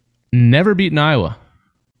has never beaten Iowa.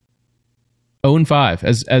 0-5.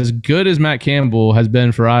 As good as Matt Campbell has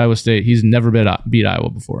been for Iowa State, he's never beat Iowa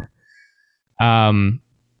before. I'll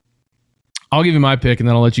give you my pick, and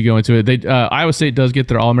then I'll let you go into it. Iowa State does get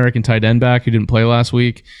their All-American tight end back who didn't play last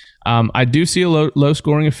week. I do see a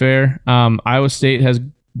low-scoring affair. Iowa State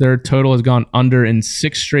their total has gone under in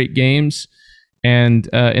 6 straight games, and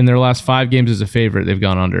in their last 5 games as a favorite, they've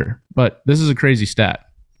gone under. But this is a crazy stat.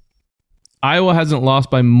 Iowa hasn't lost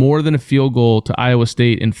by more than a field goal to Iowa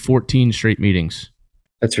State in 14 straight meetings.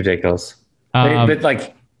 That's ridiculous. But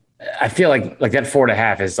like, I feel like that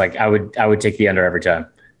 4.5 is like I would take the under every time.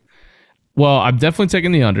 Well, I'm definitely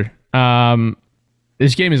taking the under.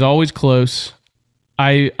 This game is always close.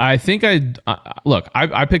 I think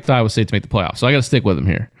I picked Iowa State to make the playoffs, so I got to stick with them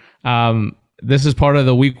here. This is part of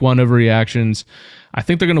the week 1 overreactions. I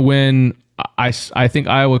think they're going to win. I think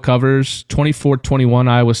Iowa covers 24-21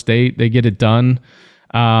 Iowa State. They get it done.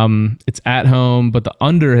 It's at home, but the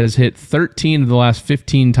under has hit 13 of the last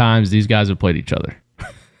 15 times these guys have played each other.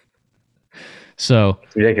 So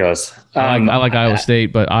it's ridiculous. I like Iowa State,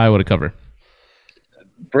 but Iowa to cover.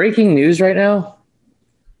 Breaking news right now.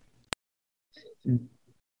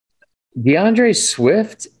 DeAndre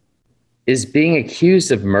Swift is being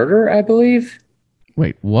accused of murder, I believe.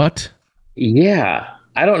 Wait, what? Yeah.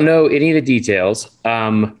 I don't know any of the details.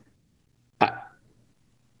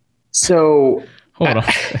 So hold on.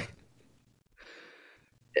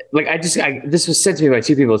 This was sent to me by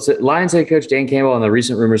 2 people. It's Lions head coach Dan Campbell and the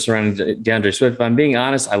recent rumors surrounding DeAndre Swift. If I'm being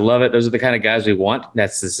honest, I love it. Those are the kind of guys we want.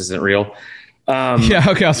 This isn't real. Yeah,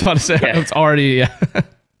 okay. I was about to say it's already.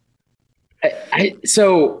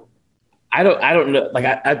 So I don't know.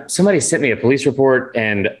 Like somebody sent me a police report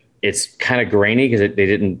and it's kind of grainy because they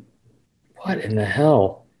didn't. What in the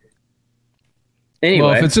hell? Anyway,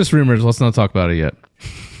 well, if it's just rumors, let's not talk about it yet.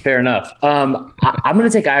 Fair enough. I'm going to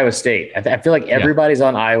take Iowa State. I feel like everybody's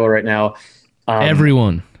on Iowa right now.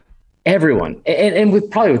 Everyone, and with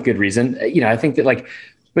good reason. I think that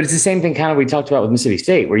but it's the same thing kind of we talked about with Mississippi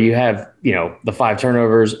State, where you have the 5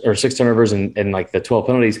 turnovers or 6 turnovers and like the 12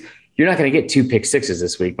 penalties. You're not going to get 2 pick sixes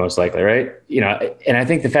this week, most likely, right? And I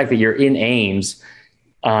think the fact that you're in Ames,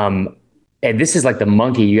 and this is like the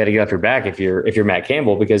monkey you got to get off your back if you're Matt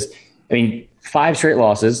Campbell, because I mean, 5 straight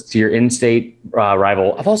losses to your in-state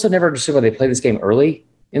rival. I've also never understood why they play this game early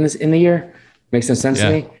in the year. Makes no sense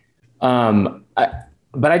to me.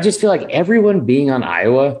 But I just feel like everyone being on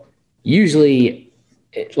Iowa, usually,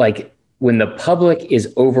 like when the public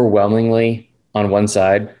is overwhelmingly on one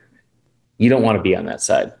side, you don't want to be on that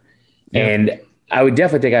side. Yeah. And I would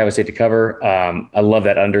definitely take Iowa State to cover. I love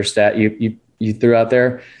that understat you threw out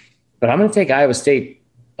there, but I'm going to take Iowa State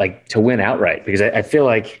like to win outright, because I feel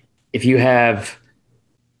like if you have,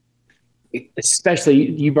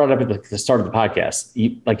 especially you brought it up at the start of the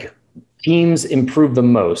podcast, like teams improve the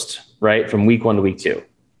most, right, from week 1 to week 2.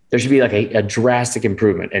 There should be like a drastic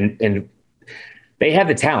improvement, and they have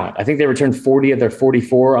the talent. I think they returned 40 of their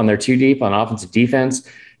 44 on their 2 deep on offensive defense.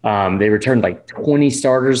 They returned like 20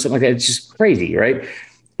 starters, something like that. It's just crazy, right?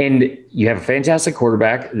 And you have a fantastic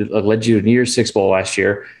quarterback that led you to New Year's Six Bowl last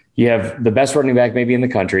year. You have the best running back maybe in the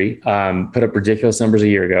country, put up ridiculous numbers a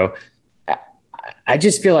year ago. I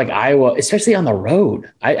just feel like Iowa, especially on the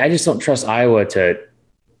road, I just don't trust Iowa to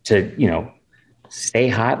stay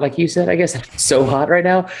hot, like you said. I guess it's so hot right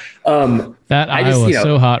now. Iowa's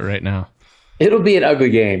so hot right now. It'll be an ugly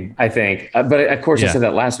game, I think. But of course, I said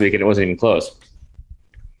that last week, and it wasn't even close.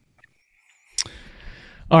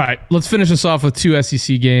 All right, let's finish this off with 2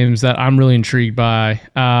 SEC games that I'm really intrigued by.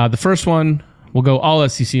 The first one, we'll go all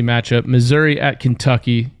SEC matchup. Missouri at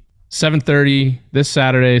Kentucky, 7:30 this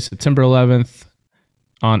Saturday, September 11th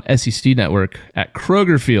on SEC Network at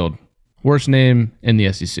Kroger Field. Worst name in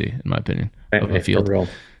the SEC, in my opinion, of the field.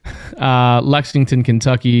 Lexington,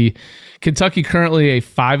 Kentucky. Kentucky currently a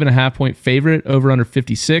 5.5-point favorite, over under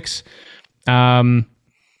 56.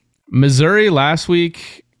 Missouri last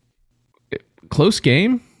week, close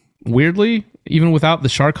game, weirdly, even without the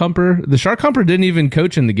shark humper. The shark humper didn't even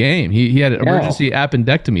coach in the game. He had emergency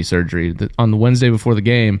appendectomy surgery on the Wednesday before the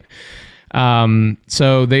game.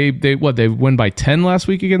 So they win by 10 last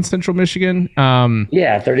week against Central Michigan.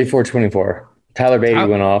 34-24. Tyler Beatty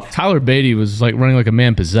went off. Tyler Beatty was like running like a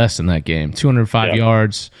man possessed in that game. 205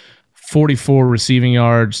 yards, 44 receiving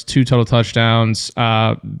yards, 2 total touchdowns.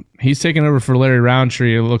 He's taking over for Larry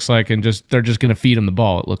Roundtree, it looks like, and they're just going to feed him the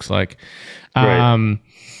ball, it looks like. Right.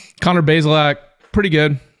 Connor Bazelak, pretty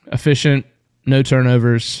good, efficient, no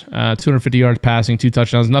turnovers, 250 yards passing, 2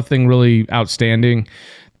 touchdowns, nothing really outstanding.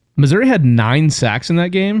 Missouri had 9 sacks in that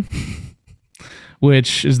game,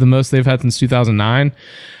 which is the most they've had since 2009.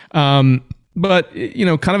 But,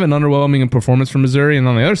 kind of an underwhelming performance from Missouri. And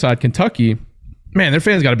on the other side, Kentucky, man, their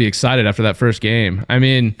fans got to be excited after that first game. I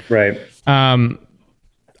mean, right.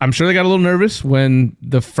 I'm sure they got a little nervous when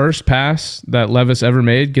the first pass that Levis ever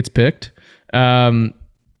made gets picked. But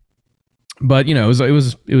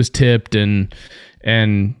it was tipped, and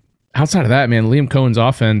outside of that, man, Liam Cohen's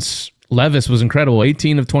offense, Levis was incredible.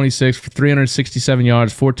 18 of 26 for 367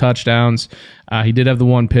 yards, 4 touchdowns. He did have the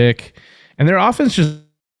 1 pick, and their offense just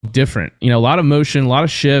different. A lot of motion, a lot of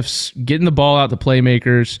shifts, getting the ball out to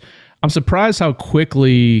playmakers. I'm surprised how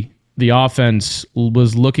quickly the offense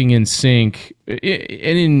was looking in sync,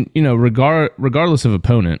 and regardless of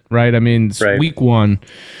opponent, right? I mean, right. Week 1,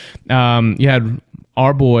 you had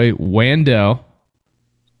our boy Wandale,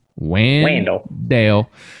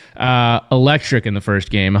 electric in the first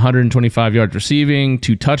game, 125 yards receiving,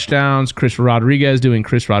 2 touchdowns. Chris Rodriguez doing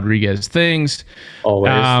Chris Rodriguez things.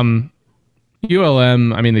 Always.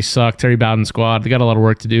 ULM, I mean, they suck. Terry Bowden's squad, they got a lot of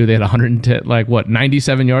work to do. They had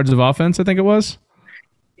 97 yards of offense, I think it was.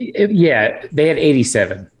 Yeah, they had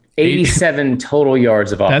 87 total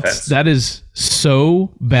yards of offense. That is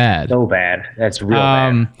so bad. So bad. That's real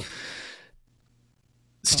bad.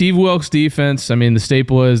 Steve Wilkes' defense, I mean, the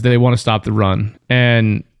staple is they want to stop the run.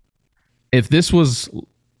 And if this was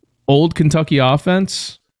old Kentucky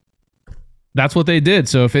offense, that's what they did.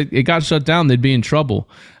 So if it got shut down, they'd be in trouble.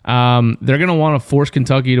 They're going to want to force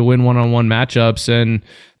Kentucky to win one-on-one matchups, and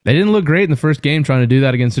they didn't look great in the first game trying to do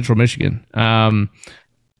that against Central Michigan.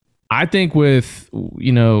 I think with,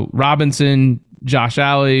 Robinson, Josh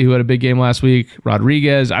Alley, who had a big game last week,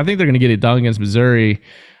 Rodriguez, I think they're going to get it done against Missouri.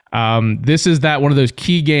 This is one of those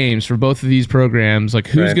key games for both of these programs. Like,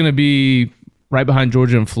 who's going to be right behind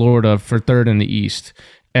Georgia and Florida for third in the East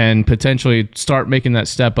and potentially start making that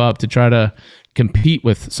step up to try to compete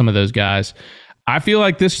with some of those guys. I feel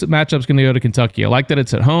like this matchup's going to go to Kentucky. I like that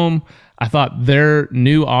it's at home. I thought their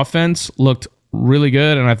new offense looked really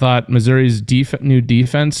good, and I thought Missouri's new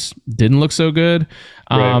defense didn't look so good.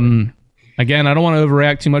 Again, I don't want to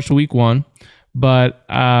overreact too much to week 1, but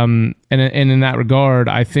and in that regard,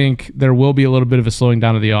 I think there will be a little bit of a slowing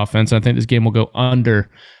down of the offense. I think this game will go under,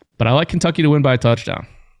 but I like Kentucky to win by a touchdown.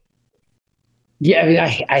 Yeah, I mean,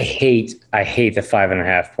 I hate the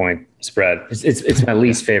 5.5 point spread. It's my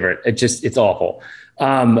least favorite. It's awful.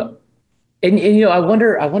 Um, and I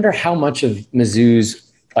wonder how much of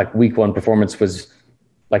Mizzou's like week one performance was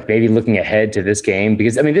like maybe looking ahead to this game,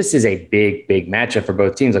 because I mean this is a big matchup for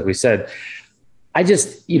both teams. Like we said, I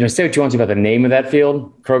just say what you want to about the name of that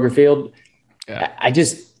field, Kroger Field. Yeah. I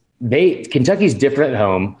just they Kentucky's different at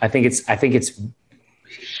home. I think it's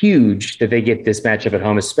huge that they get this matchup at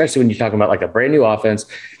home, especially when you're talking about like a brand new offense.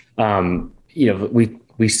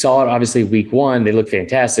 We saw it obviously week one; they look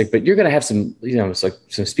fantastic, but you're going to have some it's like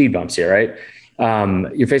some speed bumps here, right?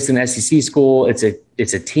 You're facing an SEC school. It's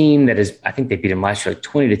a team that is. I think they beat them last year like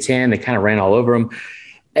 20-10. They kind of ran all over them.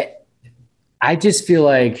 I just feel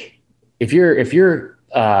like if you're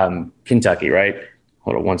Kentucky, right?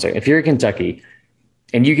 Hold on one second. If you're Kentucky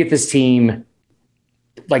and you get this team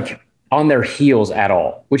like on their heels at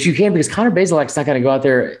all, which you can because Connor Bazelak's not going to go out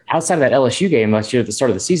there outside of that LSU game last year at the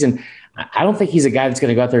start of the season. I don't think he's a guy that's going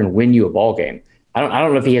to go out there and win you a ball game. I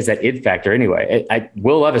don't know if he has that it factor anyway.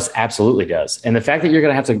 Will Levis absolutely does. And the fact that you're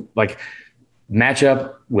going to have to like match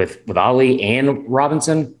up with Ali and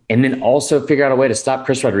Robinson and then also figure out a way to stop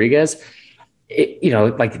Chris Rodriguez,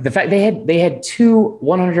 like the fact they had two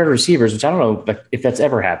 100-yard receivers, which I don't know if that's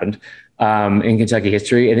ever happened in Kentucky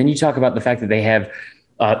history. And then you talk about the fact that they have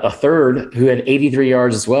a third who had 83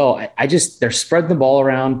 yards as well. They're spreading the ball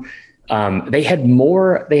around. They had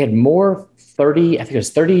more 30, I think it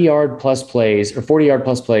was 30-yard plus plays or 40-yard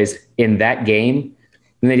plus plays in that game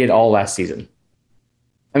than they did all last season.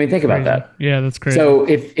 I mean, think about that. Yeah, that's crazy. So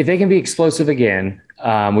if they can be explosive again,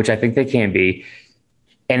 which I think they can be,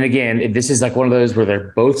 and again, this is like one of those where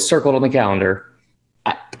they're both circled on the calendar.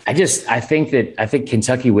 I think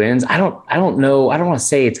Kentucky wins. I don't know. I don't want to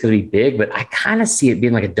say it's going to be big, but I kind of see it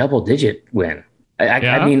being like a double-digit win.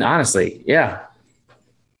 I mean, honestly, yeah.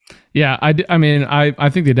 Yeah, I mean, I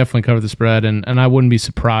think they definitely cover the spread, and I wouldn't be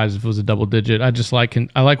surprised if it was a double-digit. I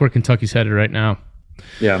like where Kentucky's headed right now.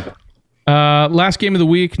 Yeah. Last game of the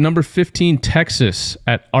week, number 15, Texas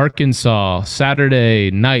at Arkansas, Saturday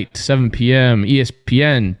night, 7 p.m.,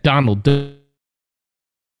 ESPN, Donald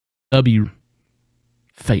W.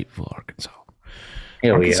 Faithful Arkansas.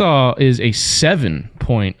 Arkansas is a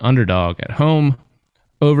 7-point underdog at home,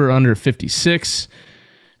 over under 56.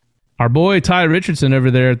 Our boy Ty Richardson over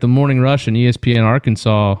there at the Morning Rush in ESPN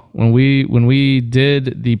Arkansas, when we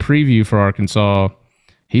did the preview for Arkansas,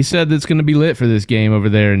 he said that it's going to be lit for this game over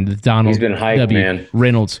there in the Donald W.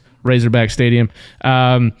 Reynolds Razorback Stadium.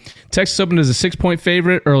 Texas opened as a 6-point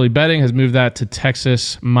favorite. Early betting has moved that to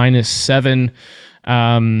Texas -7.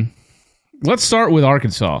 Let's start with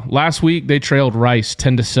Arkansas. Last week, they trailed Rice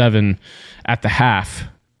 10-7 at the half,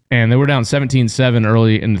 and they were down 17-7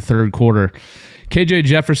 early in the third quarter. KJ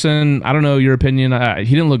Jefferson, I don't know your opinion.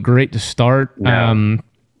 He didn't look great to start. No.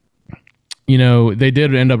 They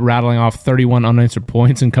did end up rattling off 31 unanswered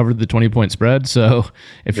points and covered the 20-point spread. So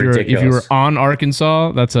if you were on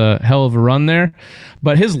Arkansas, that's a hell of a run there.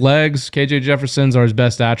 But his legs, KJ Jefferson's, are his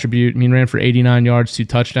best attribute. I mean, ran for 89 yards, 2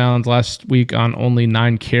 touchdowns last week on only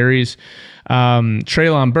 9 carries.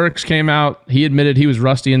 Treylon Burks came out. He admitted he was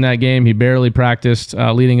rusty in that game. He barely practiced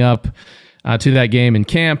leading up to that game in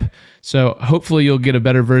camp. So hopefully you'll get a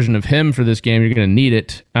better version of him for this game. You're going to need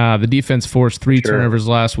it. The defense forced 3 turnovers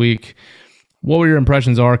last week. What were your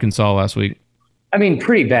impressions of Arkansas last week? I mean,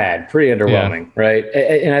 pretty bad, pretty underwhelming, right?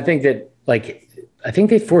 And I think that, I think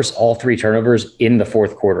they forced all 3 turnovers in the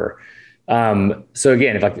fourth quarter. So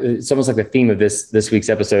again, it's almost like the theme of this week's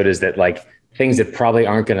episode is that like things that probably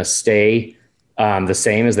aren't going to stay the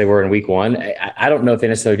same as they were in week one. I don't know if they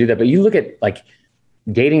necessarily do that, but you look at like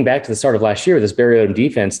dating back to the start of last year, this Barry Odom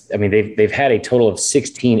defense. I mean, they've had a total of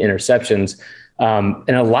 16 interceptions. And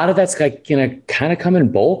a lot of that's like going to kind of come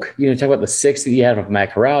in bulk. Talk about the 6 that you had with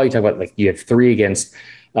Matt Corral. You talk about like you have 3 against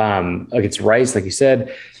Rice, like you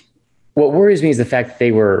said. What worries me is the fact that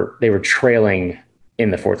they were trailing in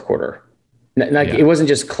the fourth quarter. It wasn't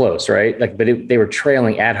just close, right? But they were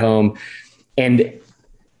trailing at home, and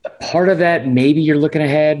part of that maybe you're looking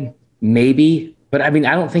ahead, maybe. But I mean,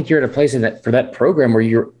 I don't think you're at a place for that program where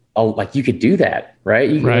you're like you could do that,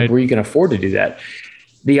 right? Where you can afford to do that.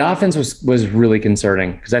 The offense was really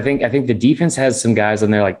concerning because I think the defense has some guys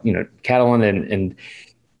on there like Catalan and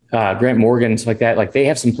Grant Morgan, stuff like that. Like they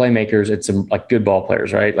have some playmakers and some like good ball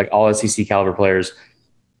players, right? Like all SEC caliber players.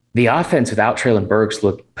 The offense without Treylon Burks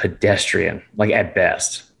looked pedestrian, like at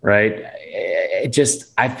best, right?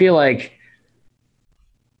 I feel like,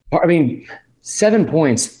 7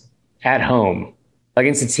 points at home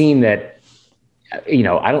against a team that,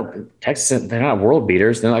 Texas, they're not world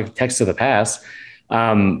beaters. They're not like Texas of the past.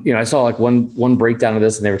 I saw like one breakdown of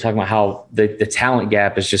this, and they were talking about how the talent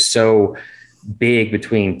gap is just so big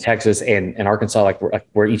between Texas and Arkansas, like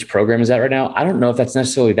where each program is at right now. I don't know if that's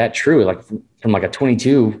necessarily that true, like from like a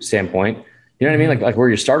 22 standpoint. You know what I mean? Like where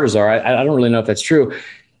your starters are. I don't really know if that's true.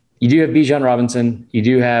 You do have Bijan Robinson. You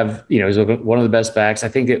do have, he's one of the best backs. I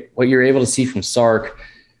think that what you're able to see from Sark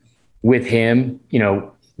with him,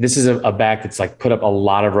 this is a back that's like put up a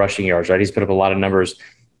lot of rushing yards, right? He's put up a lot of numbers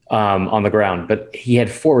on the ground, but he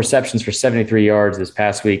had 4 receptions for 73 yards this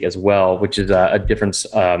past week as well, which is a difference,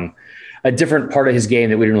 a different part of his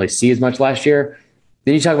game that we didn't really see as much last year.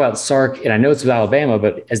 Then you talk about Sark, and I know it's with Alabama,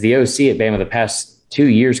 but as the OC at Bama the past 2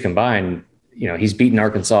 years combined, he's beaten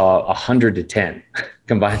Arkansas 100-10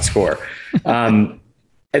 combined score. So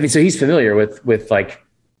he's familiar with like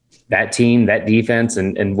that team, that defense,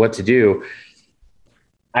 and what to do.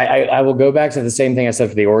 I will go back to the same thing I said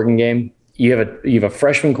for the Oregon game. You have a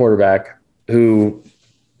freshman quarterback who,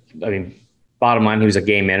 bottom line, he was a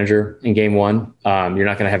game manager in game one. You're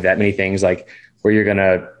not going to have that many things like where you're going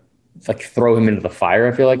to like throw him into the fire,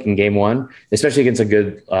 I feel like, in game one, especially against a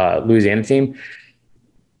good Louisiana team.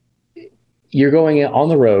 You're going on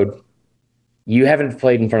the road. You haven't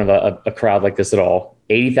played in front of a crowd like this at all.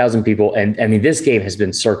 80,000 people. And this game has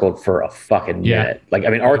been circled for a fucking minute.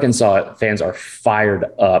 Arkansas fans are fired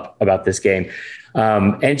up about this game.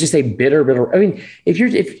 And just a bitter,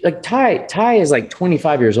 if Ty is like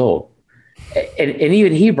 25 years old. And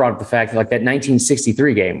even he brought up the fact that like that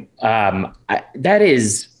 1963 game, that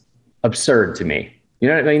is absurd to me. You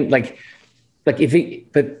know what I mean? Like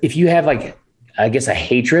if you have like, I guess, a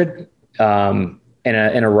hatred and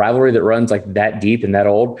a rivalry that runs like that deep and that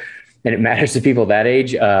old, and it matters to people that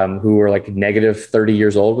age who were like negative 30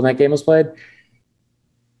 years old when that game was played,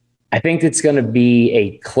 I think it's going to be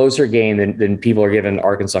a closer game than people are giving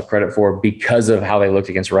Arkansas credit for because of how they looked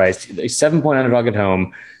against Rice. A 7-point underdog at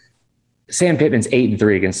home. Sam Pittman's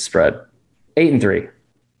 8-3 against the spread, 8-3,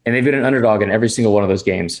 and they've been an underdog in every single one of those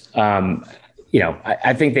games.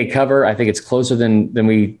 I think they cover. I think it's closer than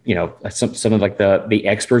we, some of like the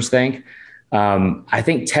experts think. I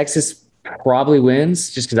think Texas probably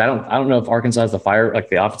wins just because I don't know if Arkansas has the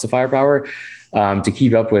offensive firepower to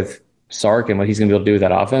keep up with Sark and what he's going to be able to do with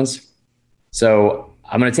that offense. So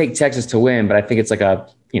I'm going to take Texas to win, but I think it's like a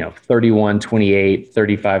 31-28,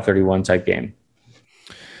 35-31 type game.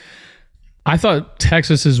 I thought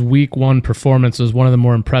Texas's week 1 performance was one of the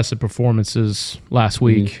more impressive performances last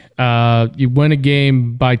week. You win a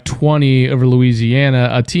game by 20 over Louisiana,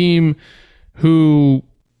 a team who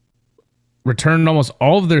returned almost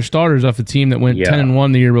all of their starters off the team that went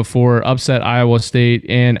 10-1 the year before, upset Iowa State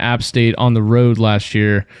and App State on the road last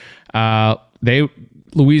year.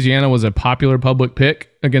 Louisiana was a popular public pick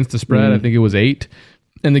against the spread. I think it was 8.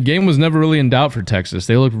 And the game was never really in doubt for Texas.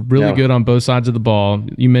 They looked really good on both sides of the ball.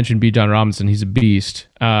 You mentioned Bijan Robinson. He's a beast.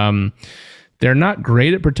 They're not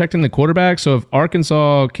great at protecting the quarterback, so if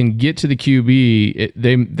Arkansas can get to the QB,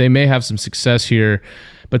 they may have some success here.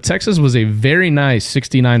 But Texas was a very nice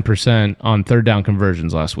 69% on third down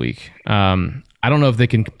conversions last week. I don't know if they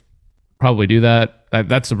can probably do that.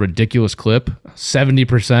 That's a ridiculous clip.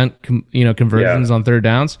 70% conversions on third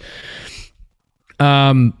downs.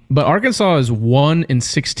 But Arkansas is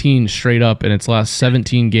 1-16 straight up in its last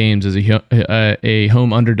 17 games as a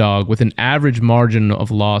home underdog with an average margin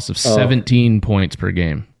of loss of 17 points per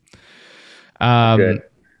game.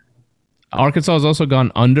 Arkansas has also gone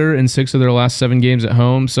under in 6 of their last 7 games at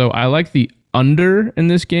home. So I like the under in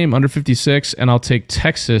this game, under 56, and I'll take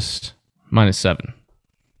Texas -7.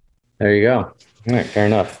 There you go. All right, fair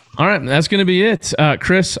enough. All right, that's going to be it.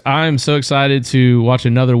 Chris, I'm so excited to watch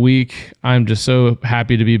another week. I'm just so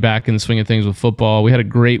happy to be back in the swing of things with football. We had a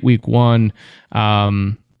great week 1.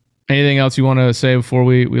 Anything else you want to say before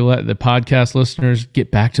we let the podcast listeners get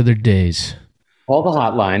back to their days? Call the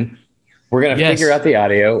hotline. We're going to figure out the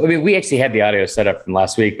audio. We actually had the audio set up from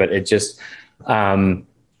last week, but it just, just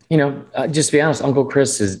to be honest, Uncle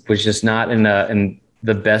Chris was just not in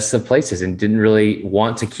the best of places and didn't really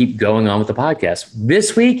want to keep going on with the podcast.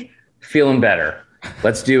 This week, feeling better.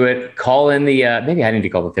 Let's do it. Call in maybe I need to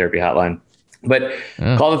call the therapy hotline, but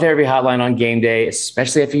call the therapy hotline on game day,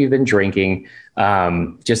 especially after you've been drinking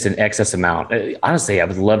just an excess amount. Honestly, I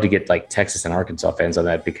would love to get like Texas and Arkansas fans on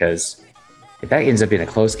that, because if that ends up being a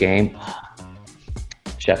close game,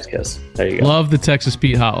 chef's kiss. There you go. Love the Texas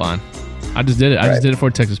Pete hotline. I just did it. I just did it for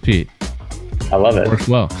Texas Pete. I love it. Works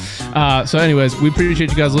well. So anyways, we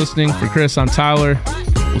appreciate you guys listening. For Chris, I'm Tyler.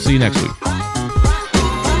 We'll see you next week.